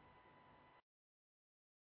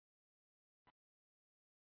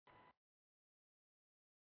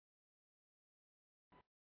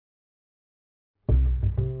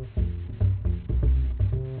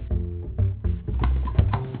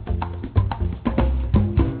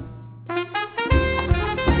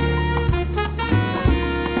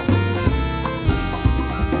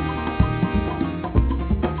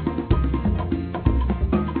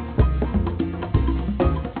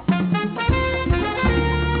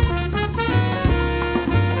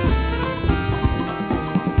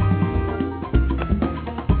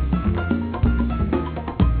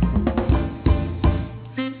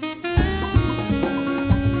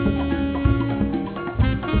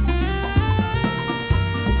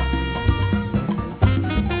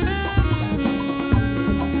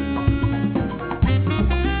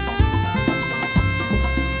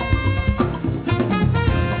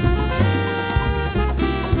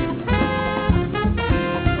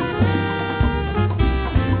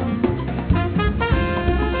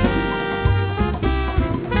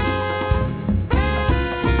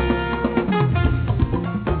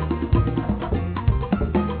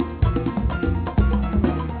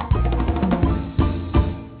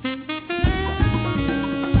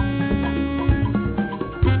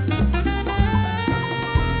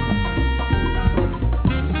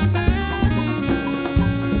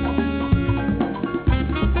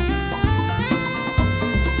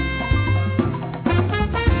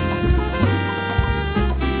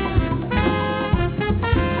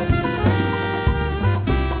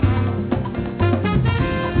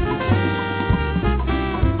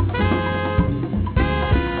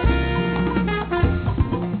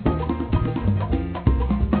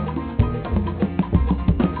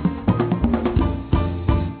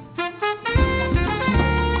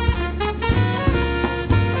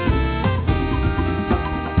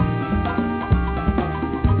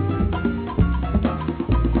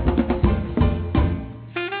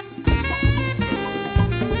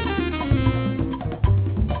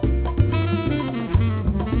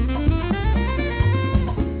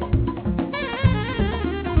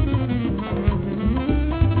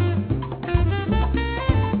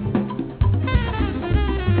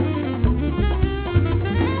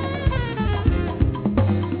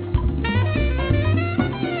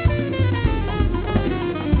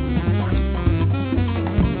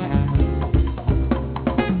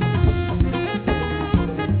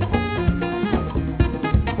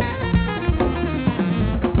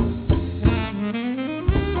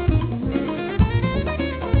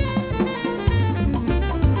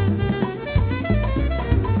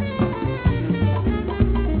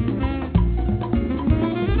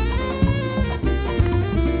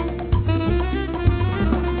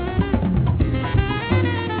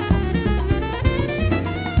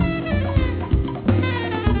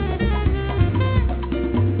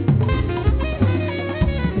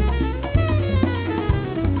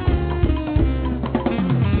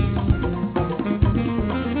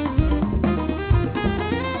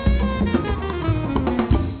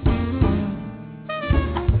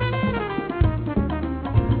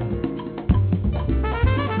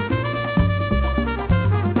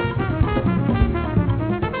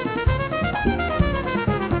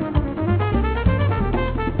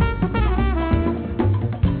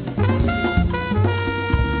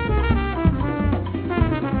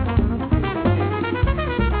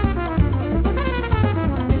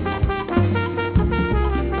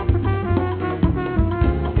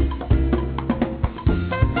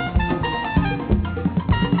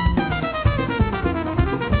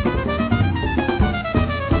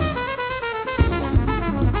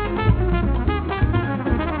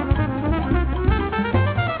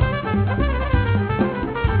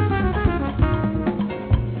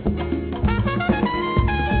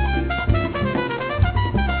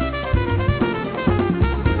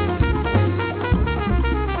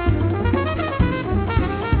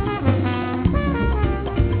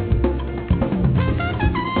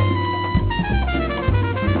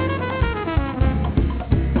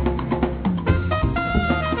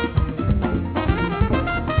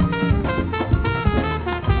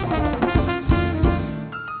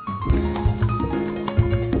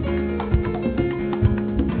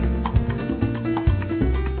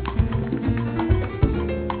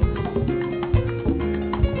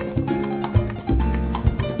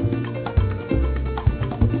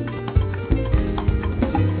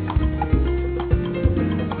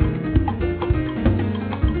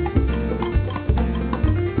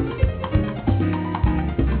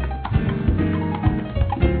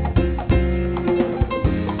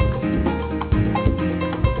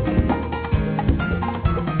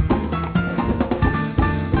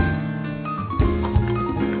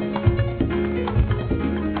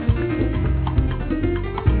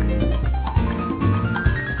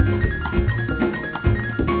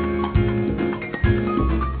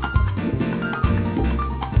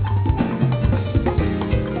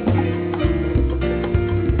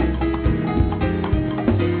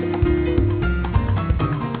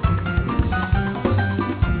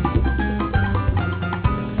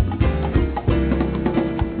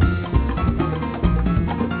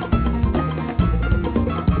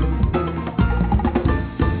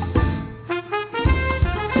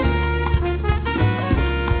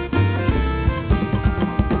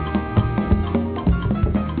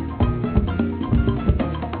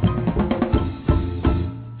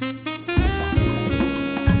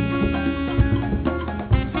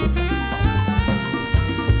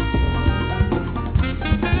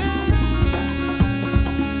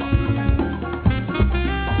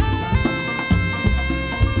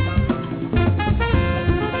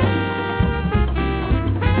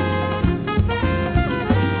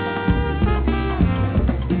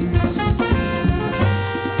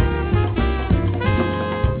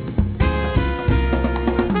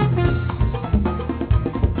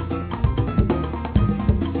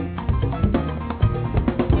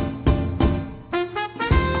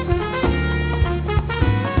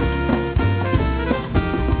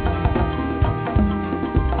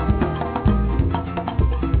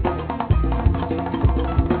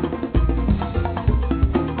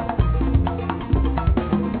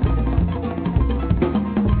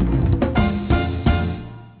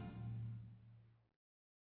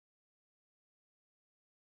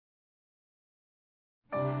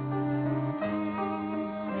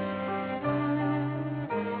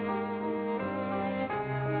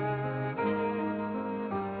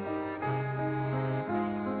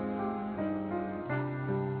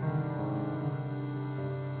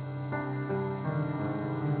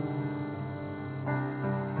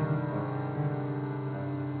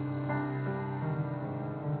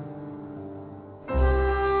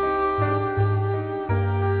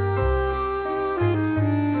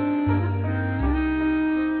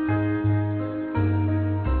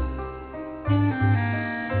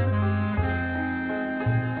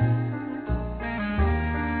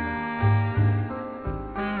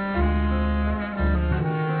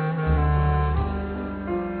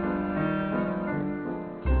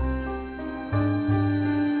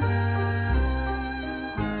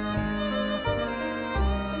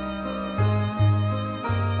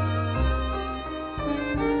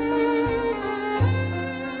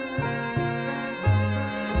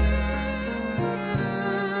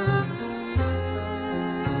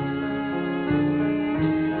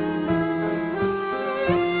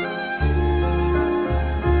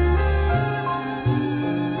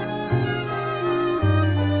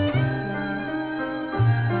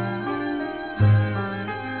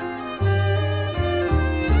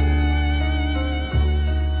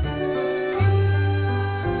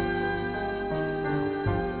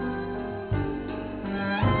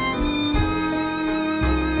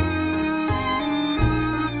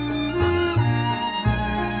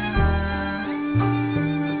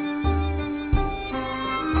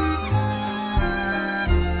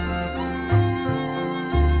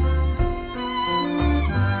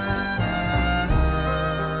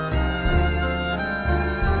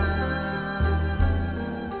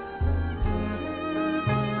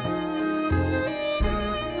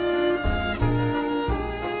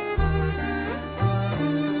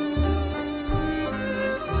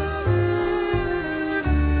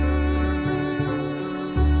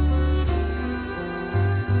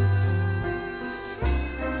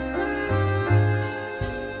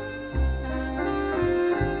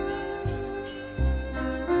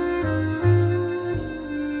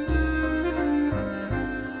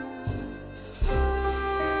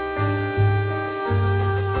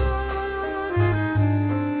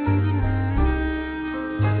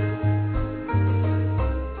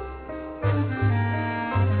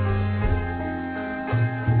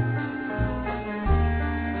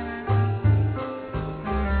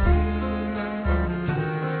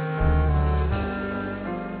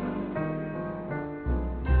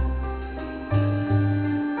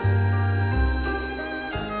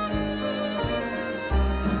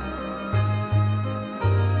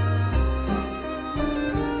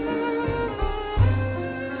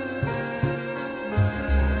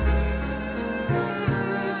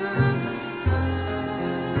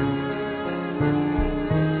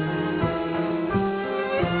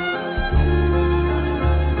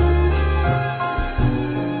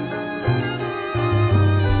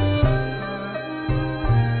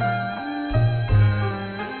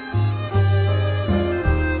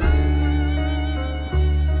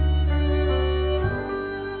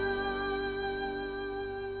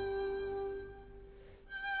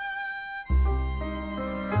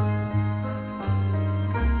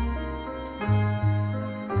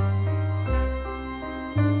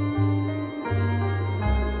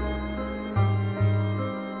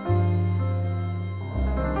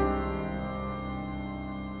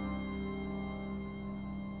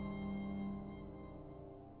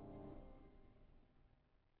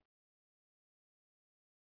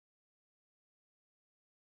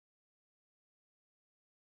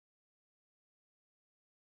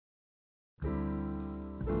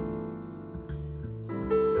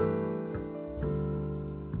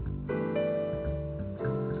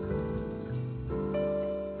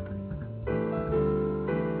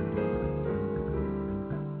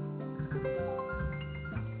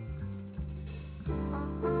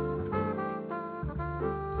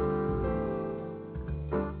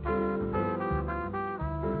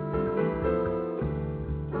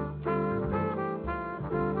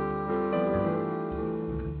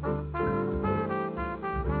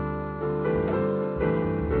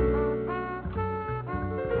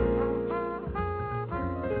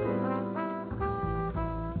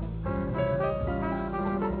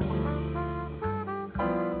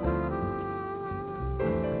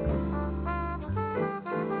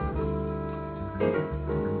 Radio.